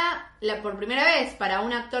por primera vez para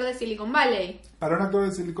un actor de Silicon Valley. Para un actor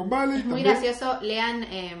de Silicon Valley es muy gracioso. Lean,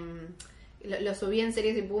 lo subí en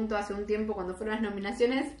Series y Punto hace un tiempo cuando fueron las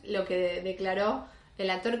nominaciones, lo que declaró el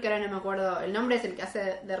actor, que ahora no me acuerdo el nombre, es el que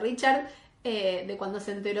hace de Richard, de cuando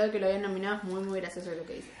se enteró de que lo habían nominado. Es muy, muy gracioso lo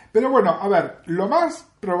que dice. Pero bueno, a ver, lo más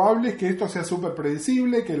probable es que esto sea súper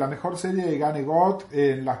predecible, que la mejor serie gane GOT,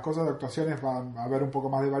 en las cosas de actuaciones van a haber un poco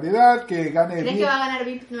más de variedad, que gane... ¿Crees que va a ganar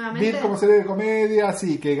VIP nuevamente? VIP como serie de comedia,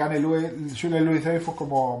 sí, que gane Julia Louis-Dreyfus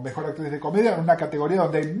como mejor actriz de comedia, en una categoría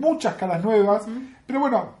donde hay muchas caras nuevas, pero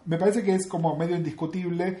bueno, me parece que es como medio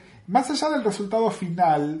indiscutible. Más allá del resultado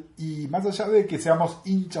final, y más allá de que seamos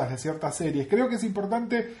hinchas de ciertas series, creo que es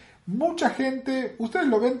importante... Mucha gente, ustedes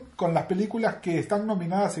lo ven con las películas que están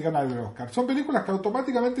nominadas y ganan el Oscar. Son películas que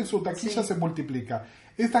automáticamente su taquilla se multiplica.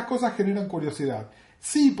 Estas cosas generan curiosidad.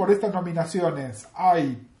 Si por estas nominaciones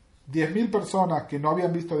hay 10.000 personas que no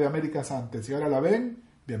habían visto The Americans antes y ahora la ven,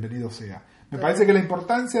 bienvenido sea. Me parece que la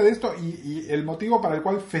importancia de esto y el motivo para el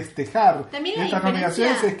cual festejar estas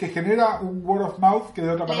nominaciones es que genera un word of mouth que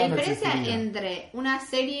de otra manera no existiría. La diferencia entre una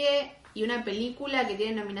serie y una película que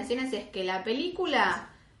tiene nominaciones es que la película,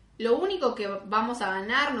 lo único que vamos a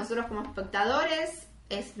ganar nosotros como espectadores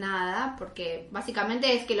es nada, porque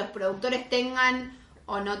básicamente es que los productores tengan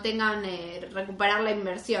o no tengan recuperar la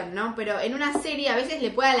inversión, ¿no? Pero en una serie a veces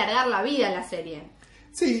le puede alargar la vida a la serie.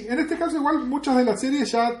 Sí, en este caso igual muchas de las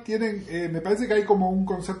series ya tienen, me parece que hay como un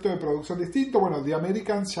concepto de producción distinto. Bueno, The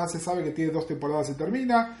Americans ya se sabe que tiene 2 temporadas y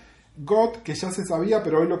termina. GOT, que ya se sabía,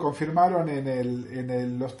 pero hoy lo confirmaron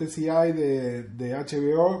en los TCI de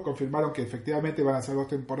HBO, confirmaron que efectivamente van a ser 2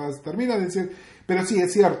 temporadas y termina. Es decir, pero sí,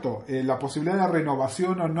 es cierto, la posibilidad de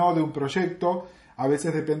renovación o no de un proyecto a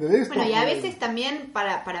veces depende de esto. Bueno, y a veces también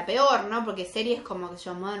para peor, ¿no? Porque series como que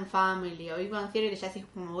yo, Modern Family o Big Bang Theory, que ya decís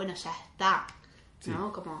como, bueno, ya está, ¿no?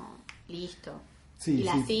 Sí. Como, listo. Sí, y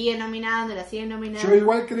la siguen nominando, la siguen nominando. Yo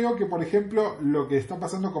igual creo que, por ejemplo, lo que está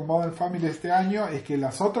pasando con Modern Family este año es que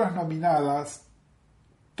las otras nominadas,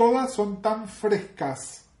 todas son tan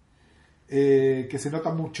frescas que se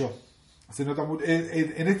nota mucho. Se nota mucho.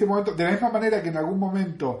 En este momento, de la misma manera que en algún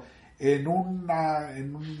momento, en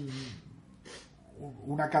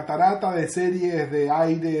una catarata de series de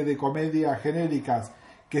aire, de comedia genéricas,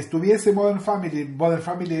 que estuviese Modern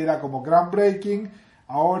Family era como groundbreaking.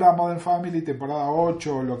 Ahora Modern Family, temporada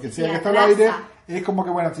 8, o lo que sea que está al aire, es como que,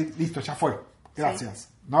 bueno, sí, listo, ya fue, gracias, sí.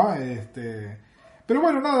 ¿No? Pero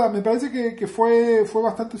bueno, nada, me parece que fue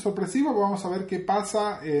bastante sorpresivo. Vamos a ver qué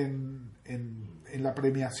pasa en la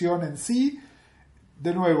premiación en sí.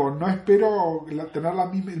 De nuevo, no espero tener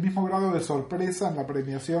el mismo grado de sorpresa en la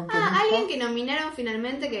premiación que alguien que nominaron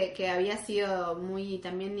finalmente, que había sido muy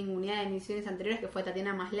también ninguneada en ediciones anteriores, que fue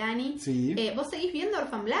Tatiana Maslany. Sí. ¿Vos seguís viendo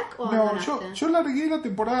Orphan Black o no? Yo largué la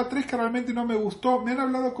temporada 3, que realmente no me gustó. Me han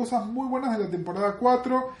hablado cosas muy buenas de la temporada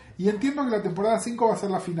 4 y entiendo que la temporada 5 va a ser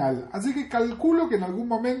la final. Así que calculo que en algún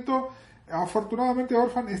momento... Afortunadamente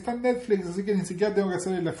Orphan está en Netflix, así que ni siquiera tengo que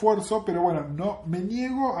hacer el esfuerzo, pero bueno, no me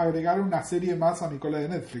niego a agregar una serie más a mi cola de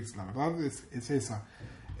Netflix, la verdad es esa.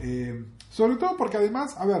 Sobre todo porque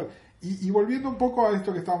además, a ver, y volviendo un poco a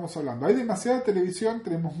esto que estábamos hablando, hay demasiada televisión,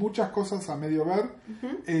 tenemos muchas cosas a medio ver.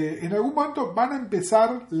 En algún momento van a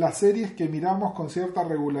empezar las series que miramos con cierta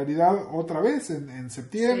regularidad otra vez, en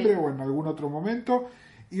septiembre, sí, o en algún otro momento,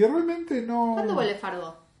 y realmente no... ¿Cuándo vuelve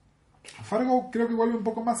Fargo? Fargo creo que vuelve un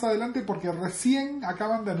poco más adelante porque recién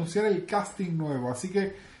acaban de anunciar el casting nuevo, así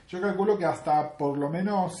que yo calculo que hasta por lo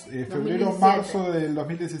menos febrero, marzo del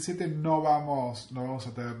 2017 no vamos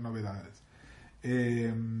a tener novedades.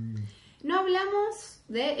 No hablamos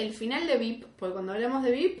del final de VIP, porque cuando hablamos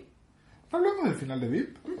de VIP... ¿No hablamos del final de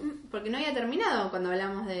VIP? Porque no había terminado cuando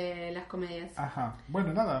hablamos de las comedias. Ajá,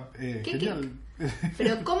 bueno, nada, genial.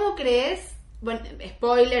 Pero ¿cómo crees? Bueno,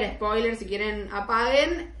 spoiler, si quieren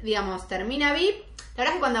apaguen, digamos, termina VIP. La verdad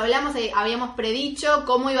es que cuando hablamos habíamos predicho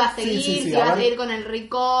cómo iba a seguir, si iba a seguir con el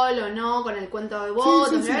recall o no, con el cuento de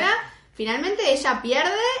votos, bla, bla. Finalmente ella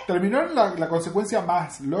pierde. Terminó en la consecuencia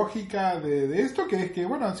más lógica de esto, que es que,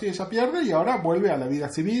 bueno, sí, ella pierde y ahora vuelve a la vida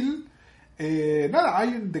civil. Nada,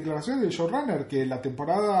 hay declaraciones del showrunner que la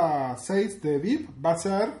temporada 6 de VIP va a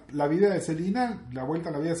ser la vida de Selina, la vuelta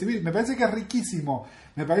a la vida civil. Me parece que es riquísimo.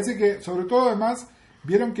 Me parece que, sobre todo, además,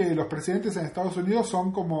 vieron que los presidentes en Estados Unidos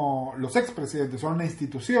son como los expresidentes, son una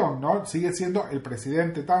institución, ¿no? Sigue siendo el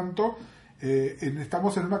presidente tanto.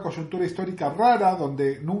 Estamos en una coyuntura histórica rara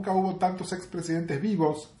donde nunca hubo tantos expresidentes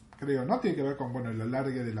vivos, creo, ¿no? Tiene que ver con, bueno, el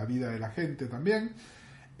alargue de la vida de la gente también.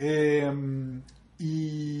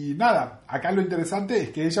 Y nada, acá lo interesante es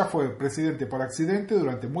que ella fue presidente por accidente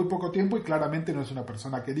durante muy poco tiempo y claramente no es una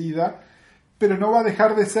persona querida, pero no va a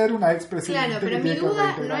dejar de ser una expresidente. Claro, pero mi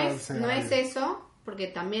duda no es eso, porque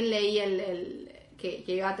también leí que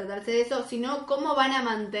iba a tratarse de eso, sino cómo van a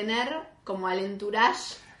mantener como al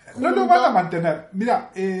entourage. No lo van a mantener.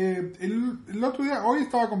 Mira, el otro día, hoy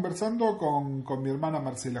estaba conversando con mi hermana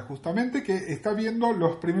Marcela, justamente, que está viendo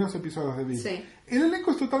los primeros episodios de VIP. Sí. El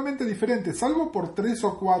elenco es totalmente diferente, salvo por 3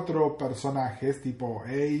 o 4 personajes, tipo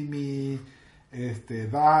Amy,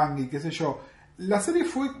 Dan y qué sé yo. La serie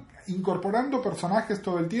fue incorporando personajes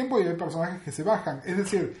todo el tiempo y hay personajes que se bajan. Es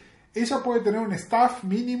decir, ella puede tener un staff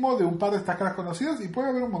mínimo de un par de estas caras conocidas y puede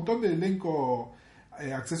haber un montón de elenco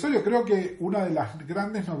accesorio. Creo que una de las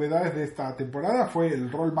grandes novedades de esta temporada fue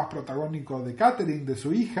el rol más protagónico de Catherine, de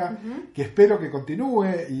su hija, que espero que continúe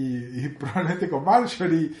y probablemente con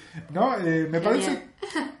Marjorie, ¿no? Me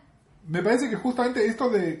parece que justamente esto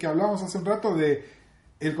de que hablábamos hace un rato de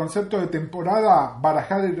el concepto de temporada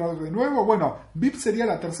barajar de nuevo, bueno, VIP sería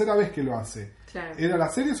la tercera vez que lo hace. Claro. Era la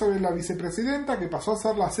serie sobre la vicepresidenta, que pasó a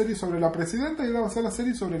ser la serie sobre la presidenta, y ahora va a ser la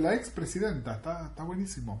serie sobre la expresidenta. Está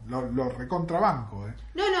buenísimo. Lo recontrabanco,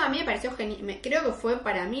 No, a mí me pareció genial. Creo que fue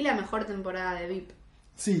para mí la mejor temporada de VIP.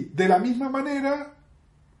 Sí, de la misma manera,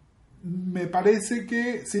 me parece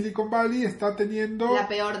que Silicon Valley está teniendo La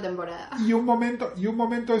peor temporada. y un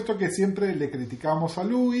momento esto que siempre le criticamos a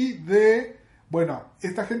Louis de, bueno,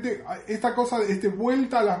 esta gente, esta cosa,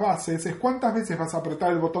 vuelta a las bases, es cuántas veces vas a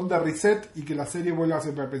apretar el botón de reset y que la serie vuelva a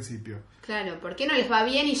siempre al principio. Claro, ¿por qué no les va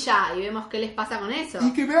bien y ya? Y vemos qué les pasa con eso.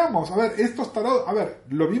 Y que veamos, a ver, estos tarados, a ver,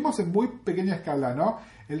 lo vimos en muy pequeña escala, ¿no?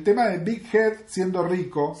 El tema de Big Head siendo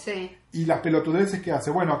rico. Sí. Y las pelotudeces que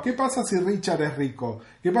hace. Bueno, ¿qué pasa si Richard es rico?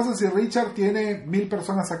 ¿Qué pasa si Richard tiene 1000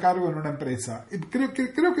 personas a cargo en una empresa? Creo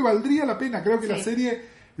que valdría la pena, creo que Sí. la serie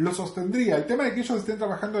lo sostendría. El tema de que ellos estén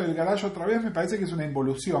trabajando en el garage otra vez me parece que es una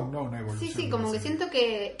involución, no una evolución. Sí, de como la que serie. siento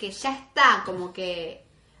que ya está, como que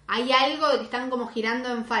hay algo de que están como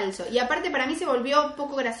girando en falso. Y aparte para mí se volvió un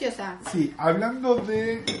poco graciosa. Sí, hablando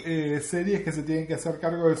de series que se tienen que hacer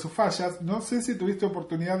cargo de sus fallas, no sé si tuviste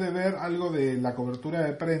oportunidad de ver algo de la cobertura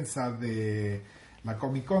de prensa de la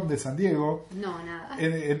Comic Con de San Diego. No, nada.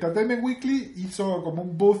 Entertainment Weekly hizo como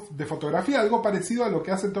un booth de fotografía, algo parecido a lo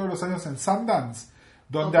que hacen todos los años en Sundance,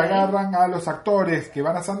 donde Ok. agarran a los actores que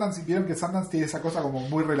van a Sundance y vieron que Sundance tiene esa cosa como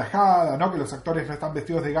muy relajada, ¿no? Que los actores no están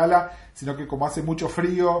vestidos de gala, sino que como hace mucho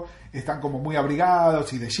frío, están como muy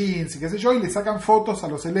abrigados y de jeans y qué sé yo, y le sacan fotos a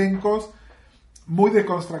los elencos muy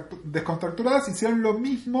descontracturadas. Hicieron lo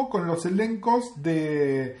mismo con los elencos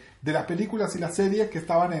de las películas y las series que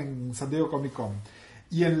estaban en San Diego Comic Con.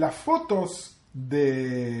 Y en las fotos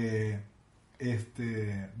de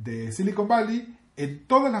Silicon Valley, en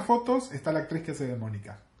todas las fotos está la actriz que hace de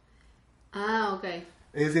Mónica. Ah, ok.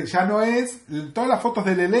 Es decir, ya no es todas las fotos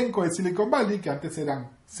del elenco de Silicon Valley, que antes eran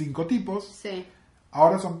 5 tipos, Sí.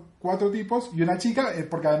 ahora son 4 tipos y una chica,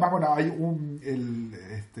 porque además, bueno, hay uno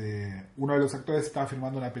de los actores estaba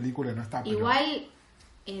filmando una película y no está. Pero... Igual,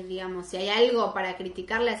 digamos, si hay algo para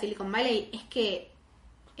criticarle a Silicon Valley, es que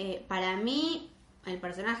para mí el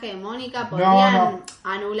personaje de Mónica podrían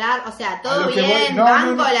anular, o sea, A todo lo que bien, voy- no, banco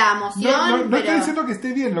no, no. la emoción, No pero... estoy diciendo que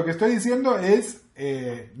esté bien, lo que estoy diciendo es,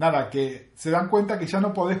 que se dan cuenta que ya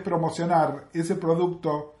no podés promocionar ese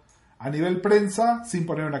producto a nivel prensa sin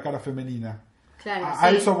poner una cara femenina. Claro, A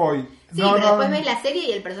sí. eso voy. Sí, pero después ves la serie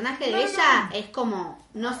y el personaje de ella es como,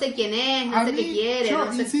 no sé quién es, no A sé mí, qué quiere, yo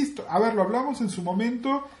no sé... insisto, a ver, lo hablamos en su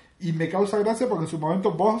momento y me causa gracia porque en su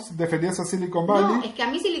momento vos defendías a Silicon Valley. No, es que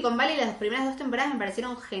a mí Silicon Valley las primeras 2 temporadas me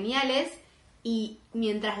parecieron geniales y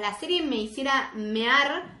mientras la serie me hiciera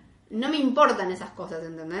mear, no me importan esas cosas,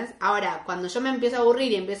 ¿entendés? Ahora, cuando yo me empiezo a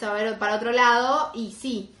aburrir y empiezo a ver para otro lado, y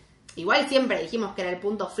sí, igual siempre dijimos que era el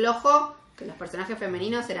punto flojo, que los personajes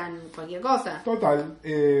femeninos eran cualquier cosa. Total,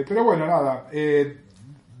 pero bueno, nada,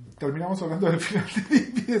 terminamos hablando del final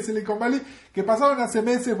de Silicon Valley, que pasaron hace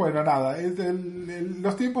meses. Bueno, nada,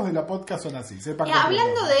 los tiempos de la podcast son así. Sepan que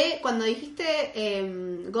Hablando de cuando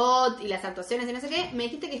dijiste GOT y las actuaciones y no sé qué, me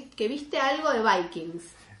dijiste que viste algo de Vikings.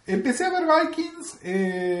 Empecé a ver Vikings,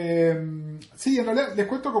 sí, en realidad les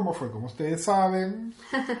cuento cómo fue, como ustedes saben.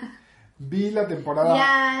 Vi la temporada,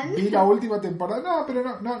 Ian. vi la última temporada, no,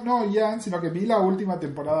 pero no Ian, sino que vi la última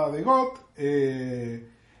temporada de GOT,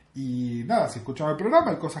 y nada, si escuchan el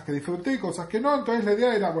programa hay cosas que disfruté y cosas que no, entonces la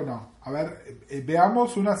idea era, bueno, a ver,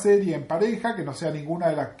 veamos una serie en pareja que no sea ninguna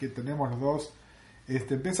de las que tenemos los dos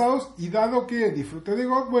empezados, y dado que disfruté de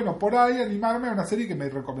GOT, bueno, por ahí animarme a una serie que me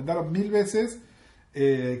recomendaron 1000 veces,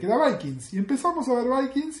 que era Vikings, y empezamos a ver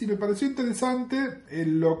Vikings y me pareció interesante.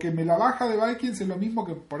 Lo que me la baja de Vikings es lo mismo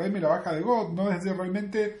que por ahí me la baja de GOT, ¿no? Es decir,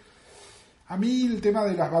 realmente a mí el tema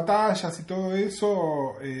de las batallas y todo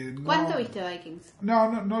eso no, ¿Cuánto viste Vikings?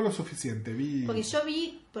 no lo suficiente. Porque yo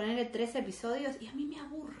vi ponerle 3 episodios y a mí me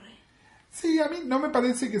aburre. Sí, a mí no me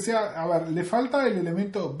parece que sea, a ver, le falta el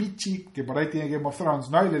elemento bitchy que por ahí tiene Game of Thrones,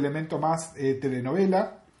 ¿no? El elemento más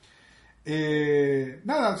telenovela.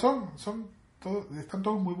 Nada, están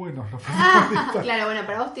todos muy buenos los protagonistas. Claro, bueno,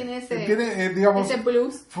 para vos tiene ese, Tiene, digamos, ese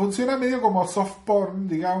plus. funciona medio como soft porn,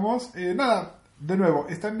 digamos. Nada, de nuevo,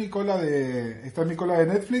 está en mi cola de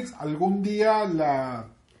Netflix. Algún día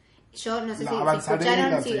Yo no sé la si avanzaré y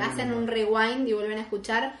escucharon, la si seguiré. hacen un rewind y vuelven a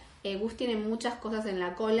escuchar. Gus tiene muchas cosas en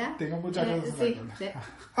la cola. tengo muchas cosas sí, en la sí.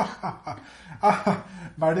 cola.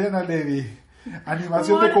 Mariana Levy,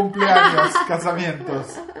 animación de Humor. cumpleaños, casamientos.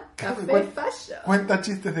 Café fallo. Cuenta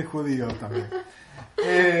chistes de judíos también.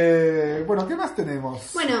 Bueno, ¿qué más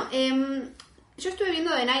tenemos? Bueno, yo estuve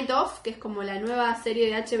viendo The Night Of, que es como la nueva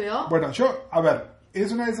serie de HBO. Bueno, a ver,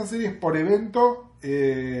 es una de esas series por evento.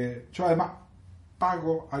 Yo además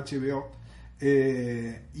pago HBO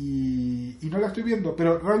y no la estoy viendo,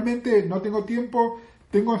 pero realmente no tengo tiempo.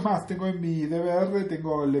 Tengo en mi DVR,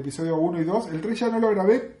 tengo el episodio 1 y 2. El 3 ya no lo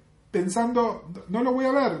grabé pensando, no lo voy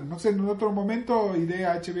a ver, no sé, en otro momento iré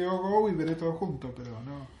a HBO Go y veré todo junto, pero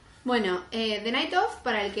no. Bueno, The Night Of,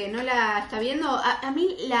 para el que no la está viendo, a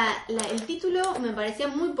mí el título me parecía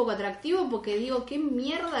muy poco atractivo porque digo, ¿qué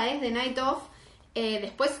mierda es The Night Of?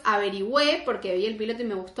 Después averigüé porque vi el piloto y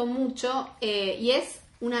me gustó mucho, y es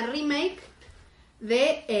una remake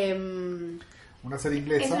de... una serie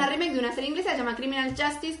inglesa. Es una remake de una serie inglesa que se llama Criminal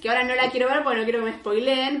Justice, que ahora no la quiero ver porque no quiero que me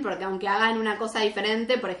spoileen, porque aunque hagan una cosa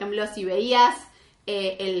diferente, por ejemplo, si veías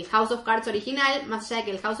el House of Cards original, más allá de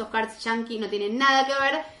que el House of Cards yankee no tiene nada que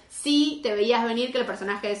ver, sí te veías venir que el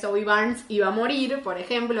personaje de Zoe Barnes iba a morir, por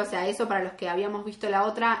ejemplo, o sea, eso para los que habíamos visto la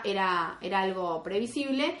otra era algo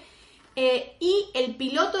previsible. Y el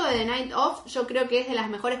piloto de The Night Of yo creo que es de las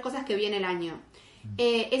mejores cosas que vi en el año.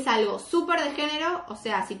 Es algo súper de género, o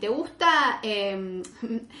sea, si te gusta,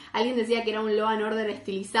 alguien decía que era un Law and Order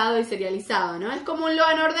estilizado y serializado, ¿no? Es como un Law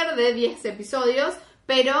and Order de 10 episodios,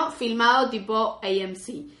 pero filmado tipo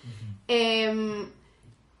AMC.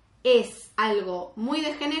 Es algo muy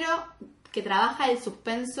de género que trabaja el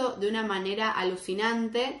suspenso de una manera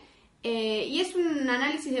alucinante. Y es un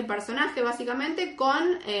análisis de personaje básicamente con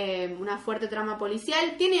una fuerte trama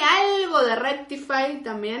policial. Tiene algo de Rectify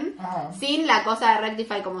también. Ajá. Sin la cosa de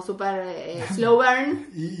Rectify como super slow burn.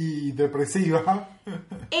 y depresiva.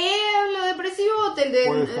 Lo depresivo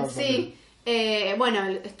sí. Bueno,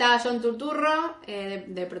 está John Turturro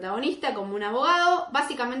de protagonista como un abogado.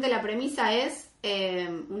 Básicamente la premisa es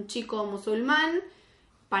un chico musulmán.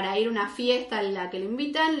 Para ir a una fiesta a la que le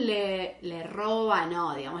invitan, le roba,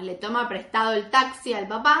 le toma prestado el taxi al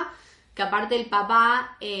papá, que aparte el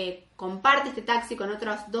papá comparte este taxi con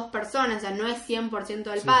otras 2 personas, o sea, no es 100%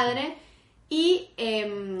 del padre, y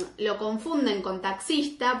lo confunden con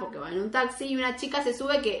taxista, porque va en un taxi, y una chica se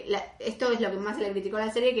sube, esto es lo que más se le criticó a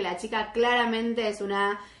la serie, que la chica claramente es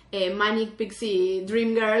una Manic Pixie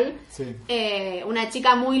Dream Girl, sí. Una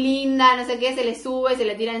chica muy linda, no sé qué, se le sube, se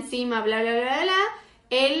le tira encima, bla, bla, bla, bla, bla.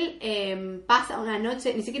 Él pasa una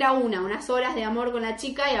noche, ni siquiera unas horas de amor con la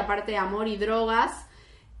chica y aparte de amor y drogas.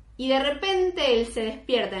 Y de repente él se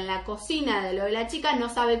despierta en la cocina de lo de la chica, no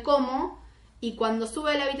sabe cómo. Y cuando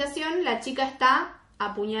sube a la habitación, la chica está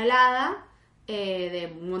apuñalada,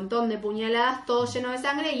 de un montón de puñaladas, todo lleno de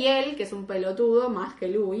sangre. Y él, que es un pelotudo, más que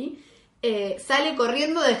Louis, sale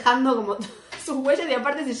corriendo dejando como sus huellas y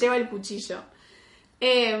aparte se lleva el cuchillo.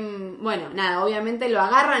 Bueno, nada, obviamente lo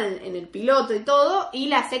agarran en el piloto y todo, y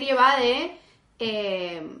la serie va de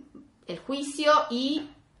el juicio y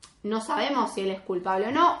no sabemos si él es culpable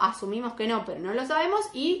o no, asumimos que no, pero no lo sabemos,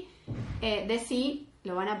 y de si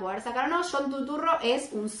lo van a poder sacar o no. John Turturro es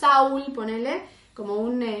un Saul, ponele, como o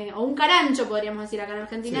un carancho, podríamos decir acá en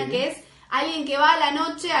Argentina, sí. Que es alguien que va a la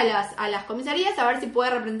noche a las comisarías a ver si puede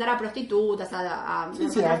representar a prostitutas, a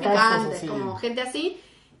traficantes, como gente así.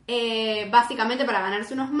 Básicamente para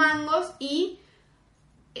ganarse unos mangos y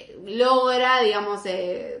logra, digamos,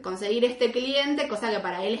 conseguir este cliente, cosa que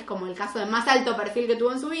para él es como el caso de más alto perfil que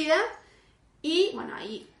tuvo en su vida. Y bueno,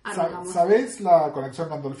 ahí arrancamos. ¿Sabés la conexión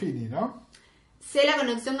Gandolfini, no? Sé la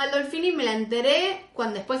conexión Gandolfini, me la enteré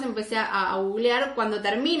cuando después empecé a googlear. Cuando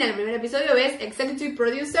termina el primer episodio ves Executive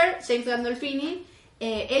Producer James Gandolfini.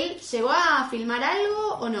 ¿Él llegó a filmar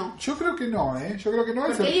algo o no? Yo creo que no, Yo creo que no.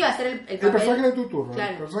 Porque él iba a ser el papel. El personaje de Turturro.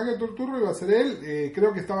 Claro. El personaje de Turturro iba a ser él.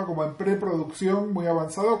 Creo que estaba como en preproducción muy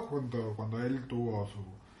avanzado cuando él tuvo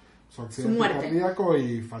su accidente cardíaco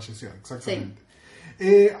y falleció, exactamente.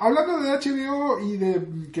 Sí. Hablando de HBO y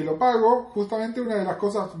de que lo pago, justamente una de las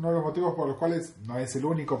cosas, uno de los motivos por los cuales, no es el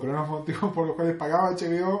único, pero uno de los motivos por los cuales pagaba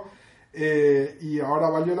HBO y ahora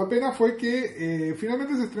valió la pena, fue que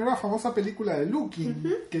finalmente se estrenó la famosa película de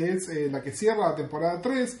Looking, que es la que cierra la temporada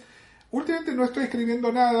 3. Últimamente no estoy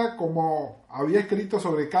escribiendo nada, como había escrito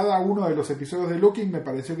sobre cada uno de los episodios de Looking, me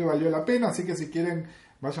pareció que valió la pena, así que si quieren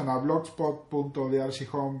vayan a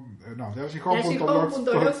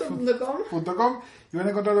blogspot.thearchihome.blogspot.com y van a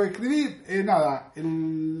encontrar lo que escribí.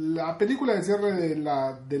 La película de cierre de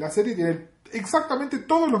la serie tiene exactamente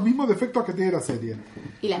todos los mismos defectos que tiene la serie.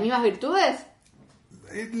 ¿Y las mismas virtudes?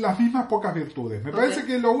 Las mismas pocas virtudes. Me parece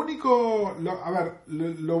que lo único...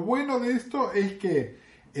 Lo bueno de esto es que,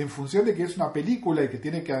 en función de que es una película y que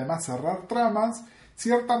tiene que además cerrar tramas,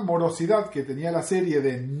 cierta morosidad que tenía la serie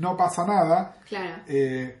de no pasa nada. Claro.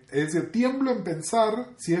 Es decir, tiemblo en pensar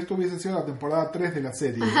si esto hubiese sido la temporada 3 de la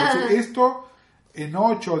serie. Es decir, esto en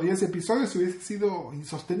 8 o 10 episodios hubiese sido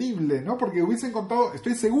insostenible, ¿no? Porque hubiesen contado,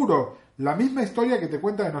 estoy seguro, la misma historia que te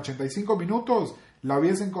cuentan en 85 minutos la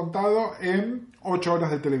hubiesen contado en 8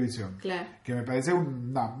 horas de televisión. Claro. Que me parece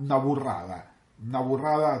una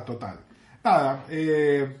burrada total. Nada,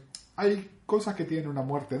 hay cosas que tienen una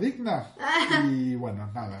muerte digna. Y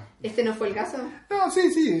bueno, nada. ¿Este no fue el caso? No, sí,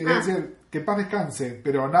 es decir, que paz descanse,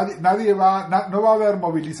 pero nadie va, no va a haber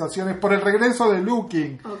movilizaciones por el regreso de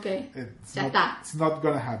Looking. Ok, Ya está. It's not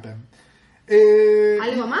gonna happen.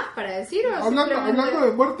 ¿Algo más para decir? ¿O Hablando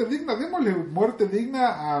de muerte digna, démosle muerte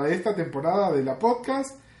digna a esta temporada de la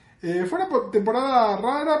podcast. Fue una temporada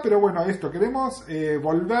rara, pero bueno, queremos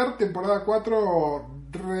volver temporada 4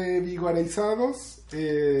 revigorizados.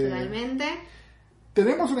 Totalmente.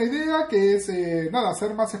 Tenemos una idea que es,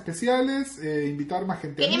 hacer más especiales, invitar más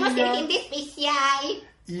gente. Queremos ser gente especial.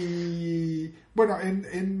 Y bueno,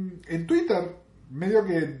 en Twitter, medio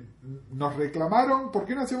que nos reclamaron por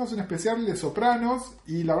qué no hacíamos un especial de Sopranos,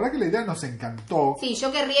 y la verdad que la idea nos encantó. Sí,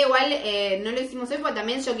 yo querría igual, no lo hicimos hoy porque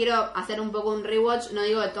también yo quiero hacer un poco un rewatch, no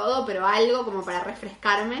digo de todo, pero algo como para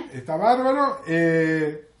refrescarme. Está bárbaro.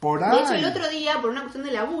 Por ahí. De hecho, el otro día, por una cuestión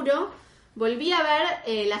de laburo, volví a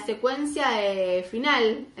ver la secuencia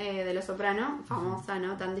final de Los Soprano, famosa,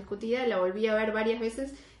 ¿no? Tan discutida, la volví a ver varias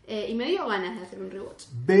veces y me dio ganas de hacer un rewatch.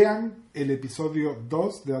 Vean el episodio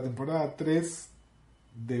 2 de la temporada 3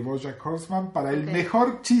 de BoJack Horseman para el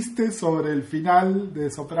mejor chiste sobre el final de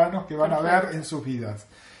Sopranos que van a ver en sus vidas.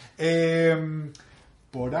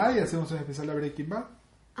 Por ahí hacemos un especial de Breaking Bad.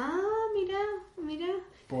 Mira.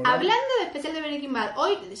 Hablando de especial de Breaking Bad,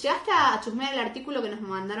 ¿hoy llegaste a chusmear el artículo que nos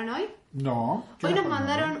mandaron hoy? No. Hoy nos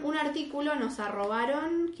mandaron un artículo, nos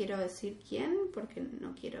arrobaron, quiero decir quién, porque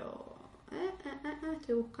no quiero...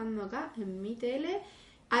 estoy buscando acá en mi tele.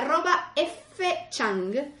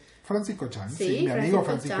 @FChang. Francisco Chan, sí, mi amigo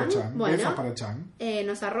Francisco Chan. Bueno, besos para Chan.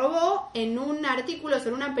 Nos arrobó en un artículo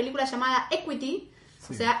sobre una película llamada Equity,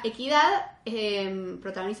 o sea, Equidad,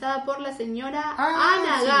 protagonizada por la señora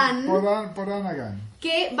Anna Gunn. Por Anna Gunn.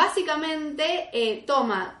 Que básicamente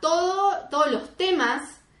toma todos los temas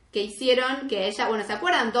que hicieron, que ella, bueno, ¿se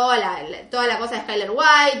acuerdan? Toda la cosa de Skyler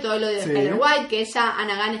White, todo lo de Skyler White, que ella,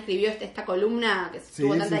 Anna Gunn, escribió esta columna que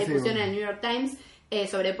tuvo tanta difusión en el New York Times,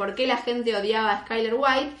 sobre por qué la gente odiaba a Skyler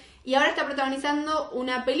White. Y ahora está protagonizando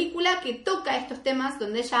una película que toca estos temas,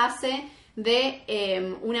 donde ella hace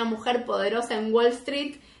de una mujer poderosa en Wall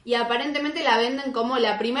Street, y aparentemente la venden como el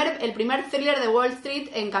primer thriller de Wall Street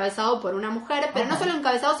encabezado por una mujer, pero no solo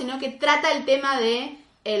encabezado, sino que trata el tema de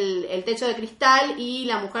el techo de cristal y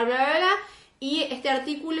la mujer, bla, bla, bla. Y este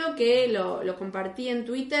artículo que lo compartí en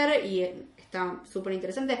Twitter y está súper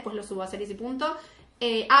interesante, después lo subo a Series y Punto,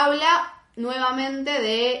 habla nuevamente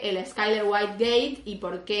de el Skyler White Gate y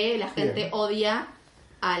por qué la gente odia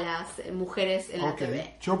a las mujeres en la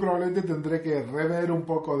TV. Yo probablemente tendré que rever un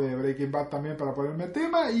poco de Breaking Bad también para ponerme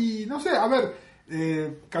tema, y no sé, a ver,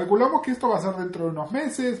 calculamos que esto va a ser dentro de unos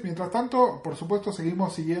meses. Mientras tanto, por supuesto,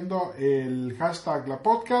 seguimos siguiendo el hashtag La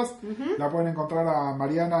Podcast. La pueden encontrar a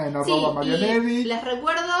Mariana en @Marianevi. Les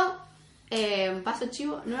recuerdo, paso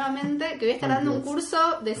chivo nuevamente, que voy a estar dando un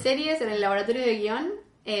curso de series en el laboratorio de guión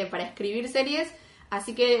para escribir series,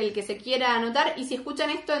 así que el que se quiera anotar, y si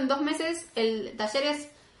escuchan esto en 2 meses, el taller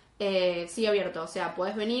sigue abierto, o sea,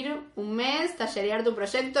 podés venir un mes, tallerear tu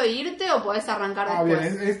proyecto e irte, o podés arrancar después.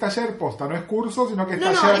 Bien, es taller posta, no es curso, sino que es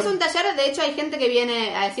taller. No, es un taller. De hecho, hay gente que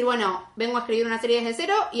viene a decir, bueno, vengo a escribir una serie desde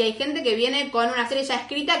cero, y hay gente que viene con una serie ya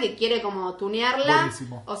escrita que quiere como tunearla.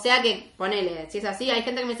 Buenísimo. O sea que, ponele, si es así, hay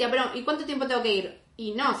gente que me decía, pero ¿y cuánto tiempo tengo que ir?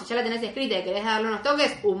 Y no, si ya la tenés escrita y querés darle unos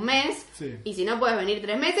toques, un mes. Y si no, puedes venir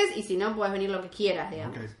 3 meses. Y si no, puedes venir lo que quieras,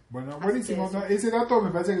 digamos. Bueno, buenísimo. Ese dato me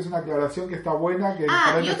parece que es una aclaración que está buena.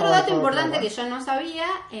 Y otro dato importante que yo no sabía,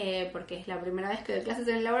 porque es la primera vez que doy clases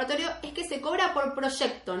en el laboratorio, es que se cobra por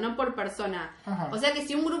proyecto, no por persona. O sea que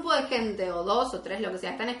si un grupo de gente, o 2 o 3, lo que sea,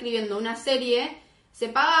 están escribiendo una serie, se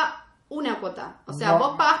paga una cuota. O sea,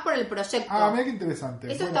 vos pagás por el proyecto. Mira qué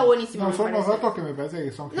interesante. Eso está buenísimo. No, son los datos que me parece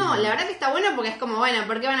que son geniales. No, la verdad que está bueno, porque es como, bueno,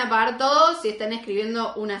 ¿por qué van a pagar todos si están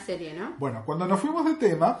escribiendo una serie, no? Bueno, cuando nos fuimos de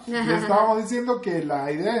tema, les estábamos diciendo que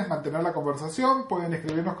la idea es mantener la conversación. Pueden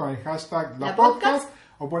escribirnos con el hashtag La Podcast,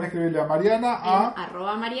 o pueden escribirle a Mariana a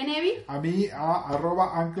 @Marianevi, a mí a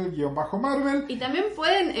 @uncle_marvel, y también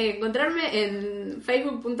pueden encontrarme en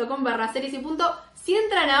facebook.com/series y punto. Si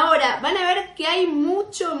entran ahora, van a ver que hay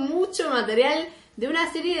mucho material de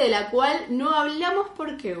una serie de la cual no hablamos.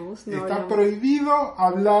 ¿Por qué, Gus? Está prohibido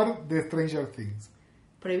hablar de Stranger Things.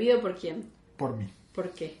 ¿Prohibido por quién? Por mí.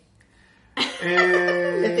 ¿Por qué?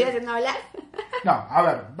 ¿Te estoy haciendo hablar? No, a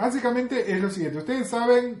ver, básicamente es lo siguiente. Ustedes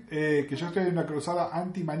saben que yo estoy en una cruzada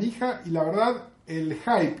anti-manija, y la verdad, el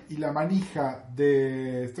hype y la manija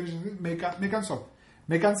de Stranger Things me cansó.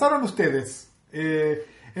 Me cansaron ustedes.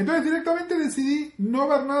 Entonces directamente decidí no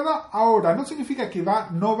ver nada ahora. No significa que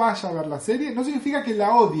no vaya a ver la serie, no significa que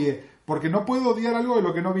la odie, porque no puedo odiar algo de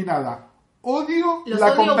lo que no vi nada. odio Los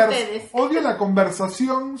odio a ustedes. odio la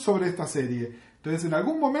conversación sobre esta serie. Entonces, en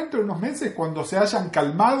algún momento, en unos meses, cuando se hayan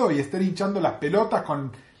calmado y estén hinchando las pelotas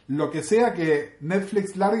con lo que sea que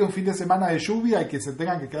Netflix largue un fin de semana de lluvia y que se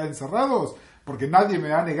tengan que quedar encerrados, porque nadie me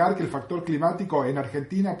va a negar que el factor climático en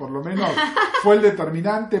Argentina, por lo menos, fue el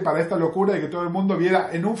determinante para esta locura de que todo el mundo viera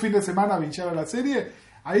en un fin de semana vinchar la serie.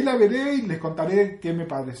 Ahí la veré y les contaré qué me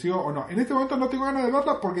pareció o no. En este momento no tengo ganas de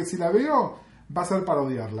verla porque si la veo va a ser para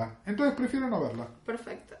odiarla. Entonces prefiero no verla.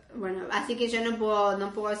 Perfecto. Bueno, así que yo no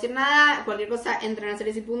puedo decir nada. Cualquier cosa, entran a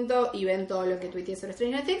Series y Punto y ven todo lo que tuiteé sobre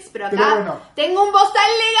Stranger Things. Pero acá bueno, tengo un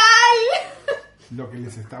bozal legal. Lo que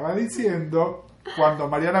les estaba diciendo, cuando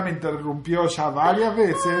Mariana me interrumpió ya varias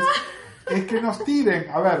veces, es que nos tiren.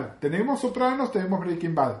 A ver, tenemos Sopranos, tenemos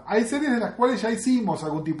Breaking Bad. Hay series de las cuales ya hicimos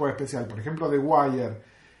algún tipo de especial. Por ejemplo, The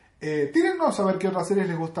Wire. Tírennos a ver qué otras series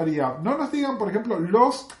les gustaría. No nos digan, por ejemplo,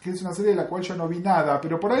 Lost, que es una serie de la cual yo no vi nada,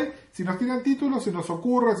 pero por ahí, si nos tiran títulos, se nos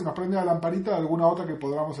ocurre, se nos prende la lamparita de alguna otra que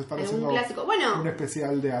podamos estar haciendo clásico. Bueno, un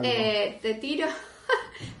especial de algo. Te tiro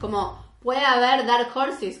como puede haber Dark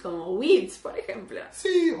Horses, como Weeds, por ejemplo.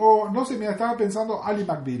 Sí, o no sé, me estaba pensando Ally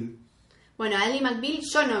McBeal. Bueno, Ally McBeal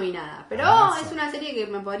yo no vi nada, pero es una serie que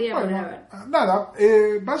me podría poner a ver. Nada,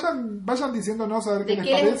 vayan diciéndonos a ver qué les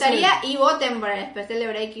parece. De qué les gustaría y voten por el especial de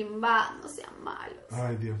Breaking Bad, no sean malos.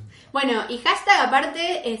 Ay, Dios. Bueno, y hashtag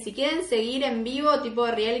aparte, si quieren seguir en vivo, tipo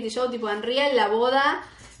reality show, tipo Unreal, la boda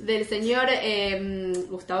del señor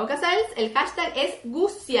Gustavo Casals, el hashtag es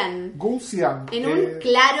Gusian. Gusian. En un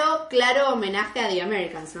claro homenaje a The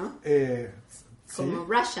Americans, ¿no? Como ¿sí?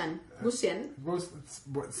 Russian. Gusian.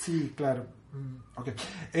 Sí, claro. Okay.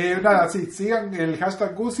 Nada, sí, sigan el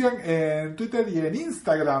hashtag Gusian en Twitter y en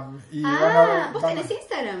Instagram. Y ¿vos tenés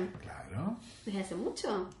Instagram? Claro. ¿Desde hace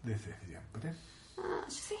mucho? Desde siempre. Yo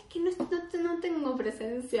sé que no tengo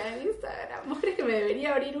presencia en Instagram. ¿Vos crees que me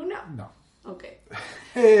debería abrir uno? No. Ok.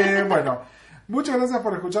 Bueno, muchas gracias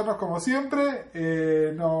por escucharnos como siempre.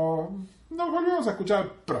 Nos volvemos a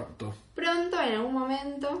escuchar pronto. Pronto, en algún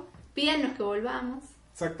momento. Pídanos que volvamos.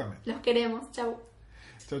 Exactamente. Los queremos. Chau.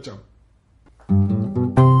 Chau.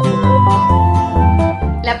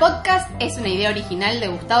 La podcast es una idea original de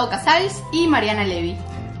Gustavo Casals y Mariana Levy.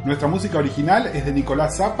 Nuestra música original es de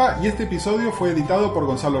Nicolás Zappa y este episodio fue editado por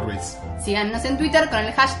Gonzalo Ruiz. Síganos en Twitter con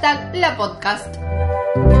el hashtag LaPodcast.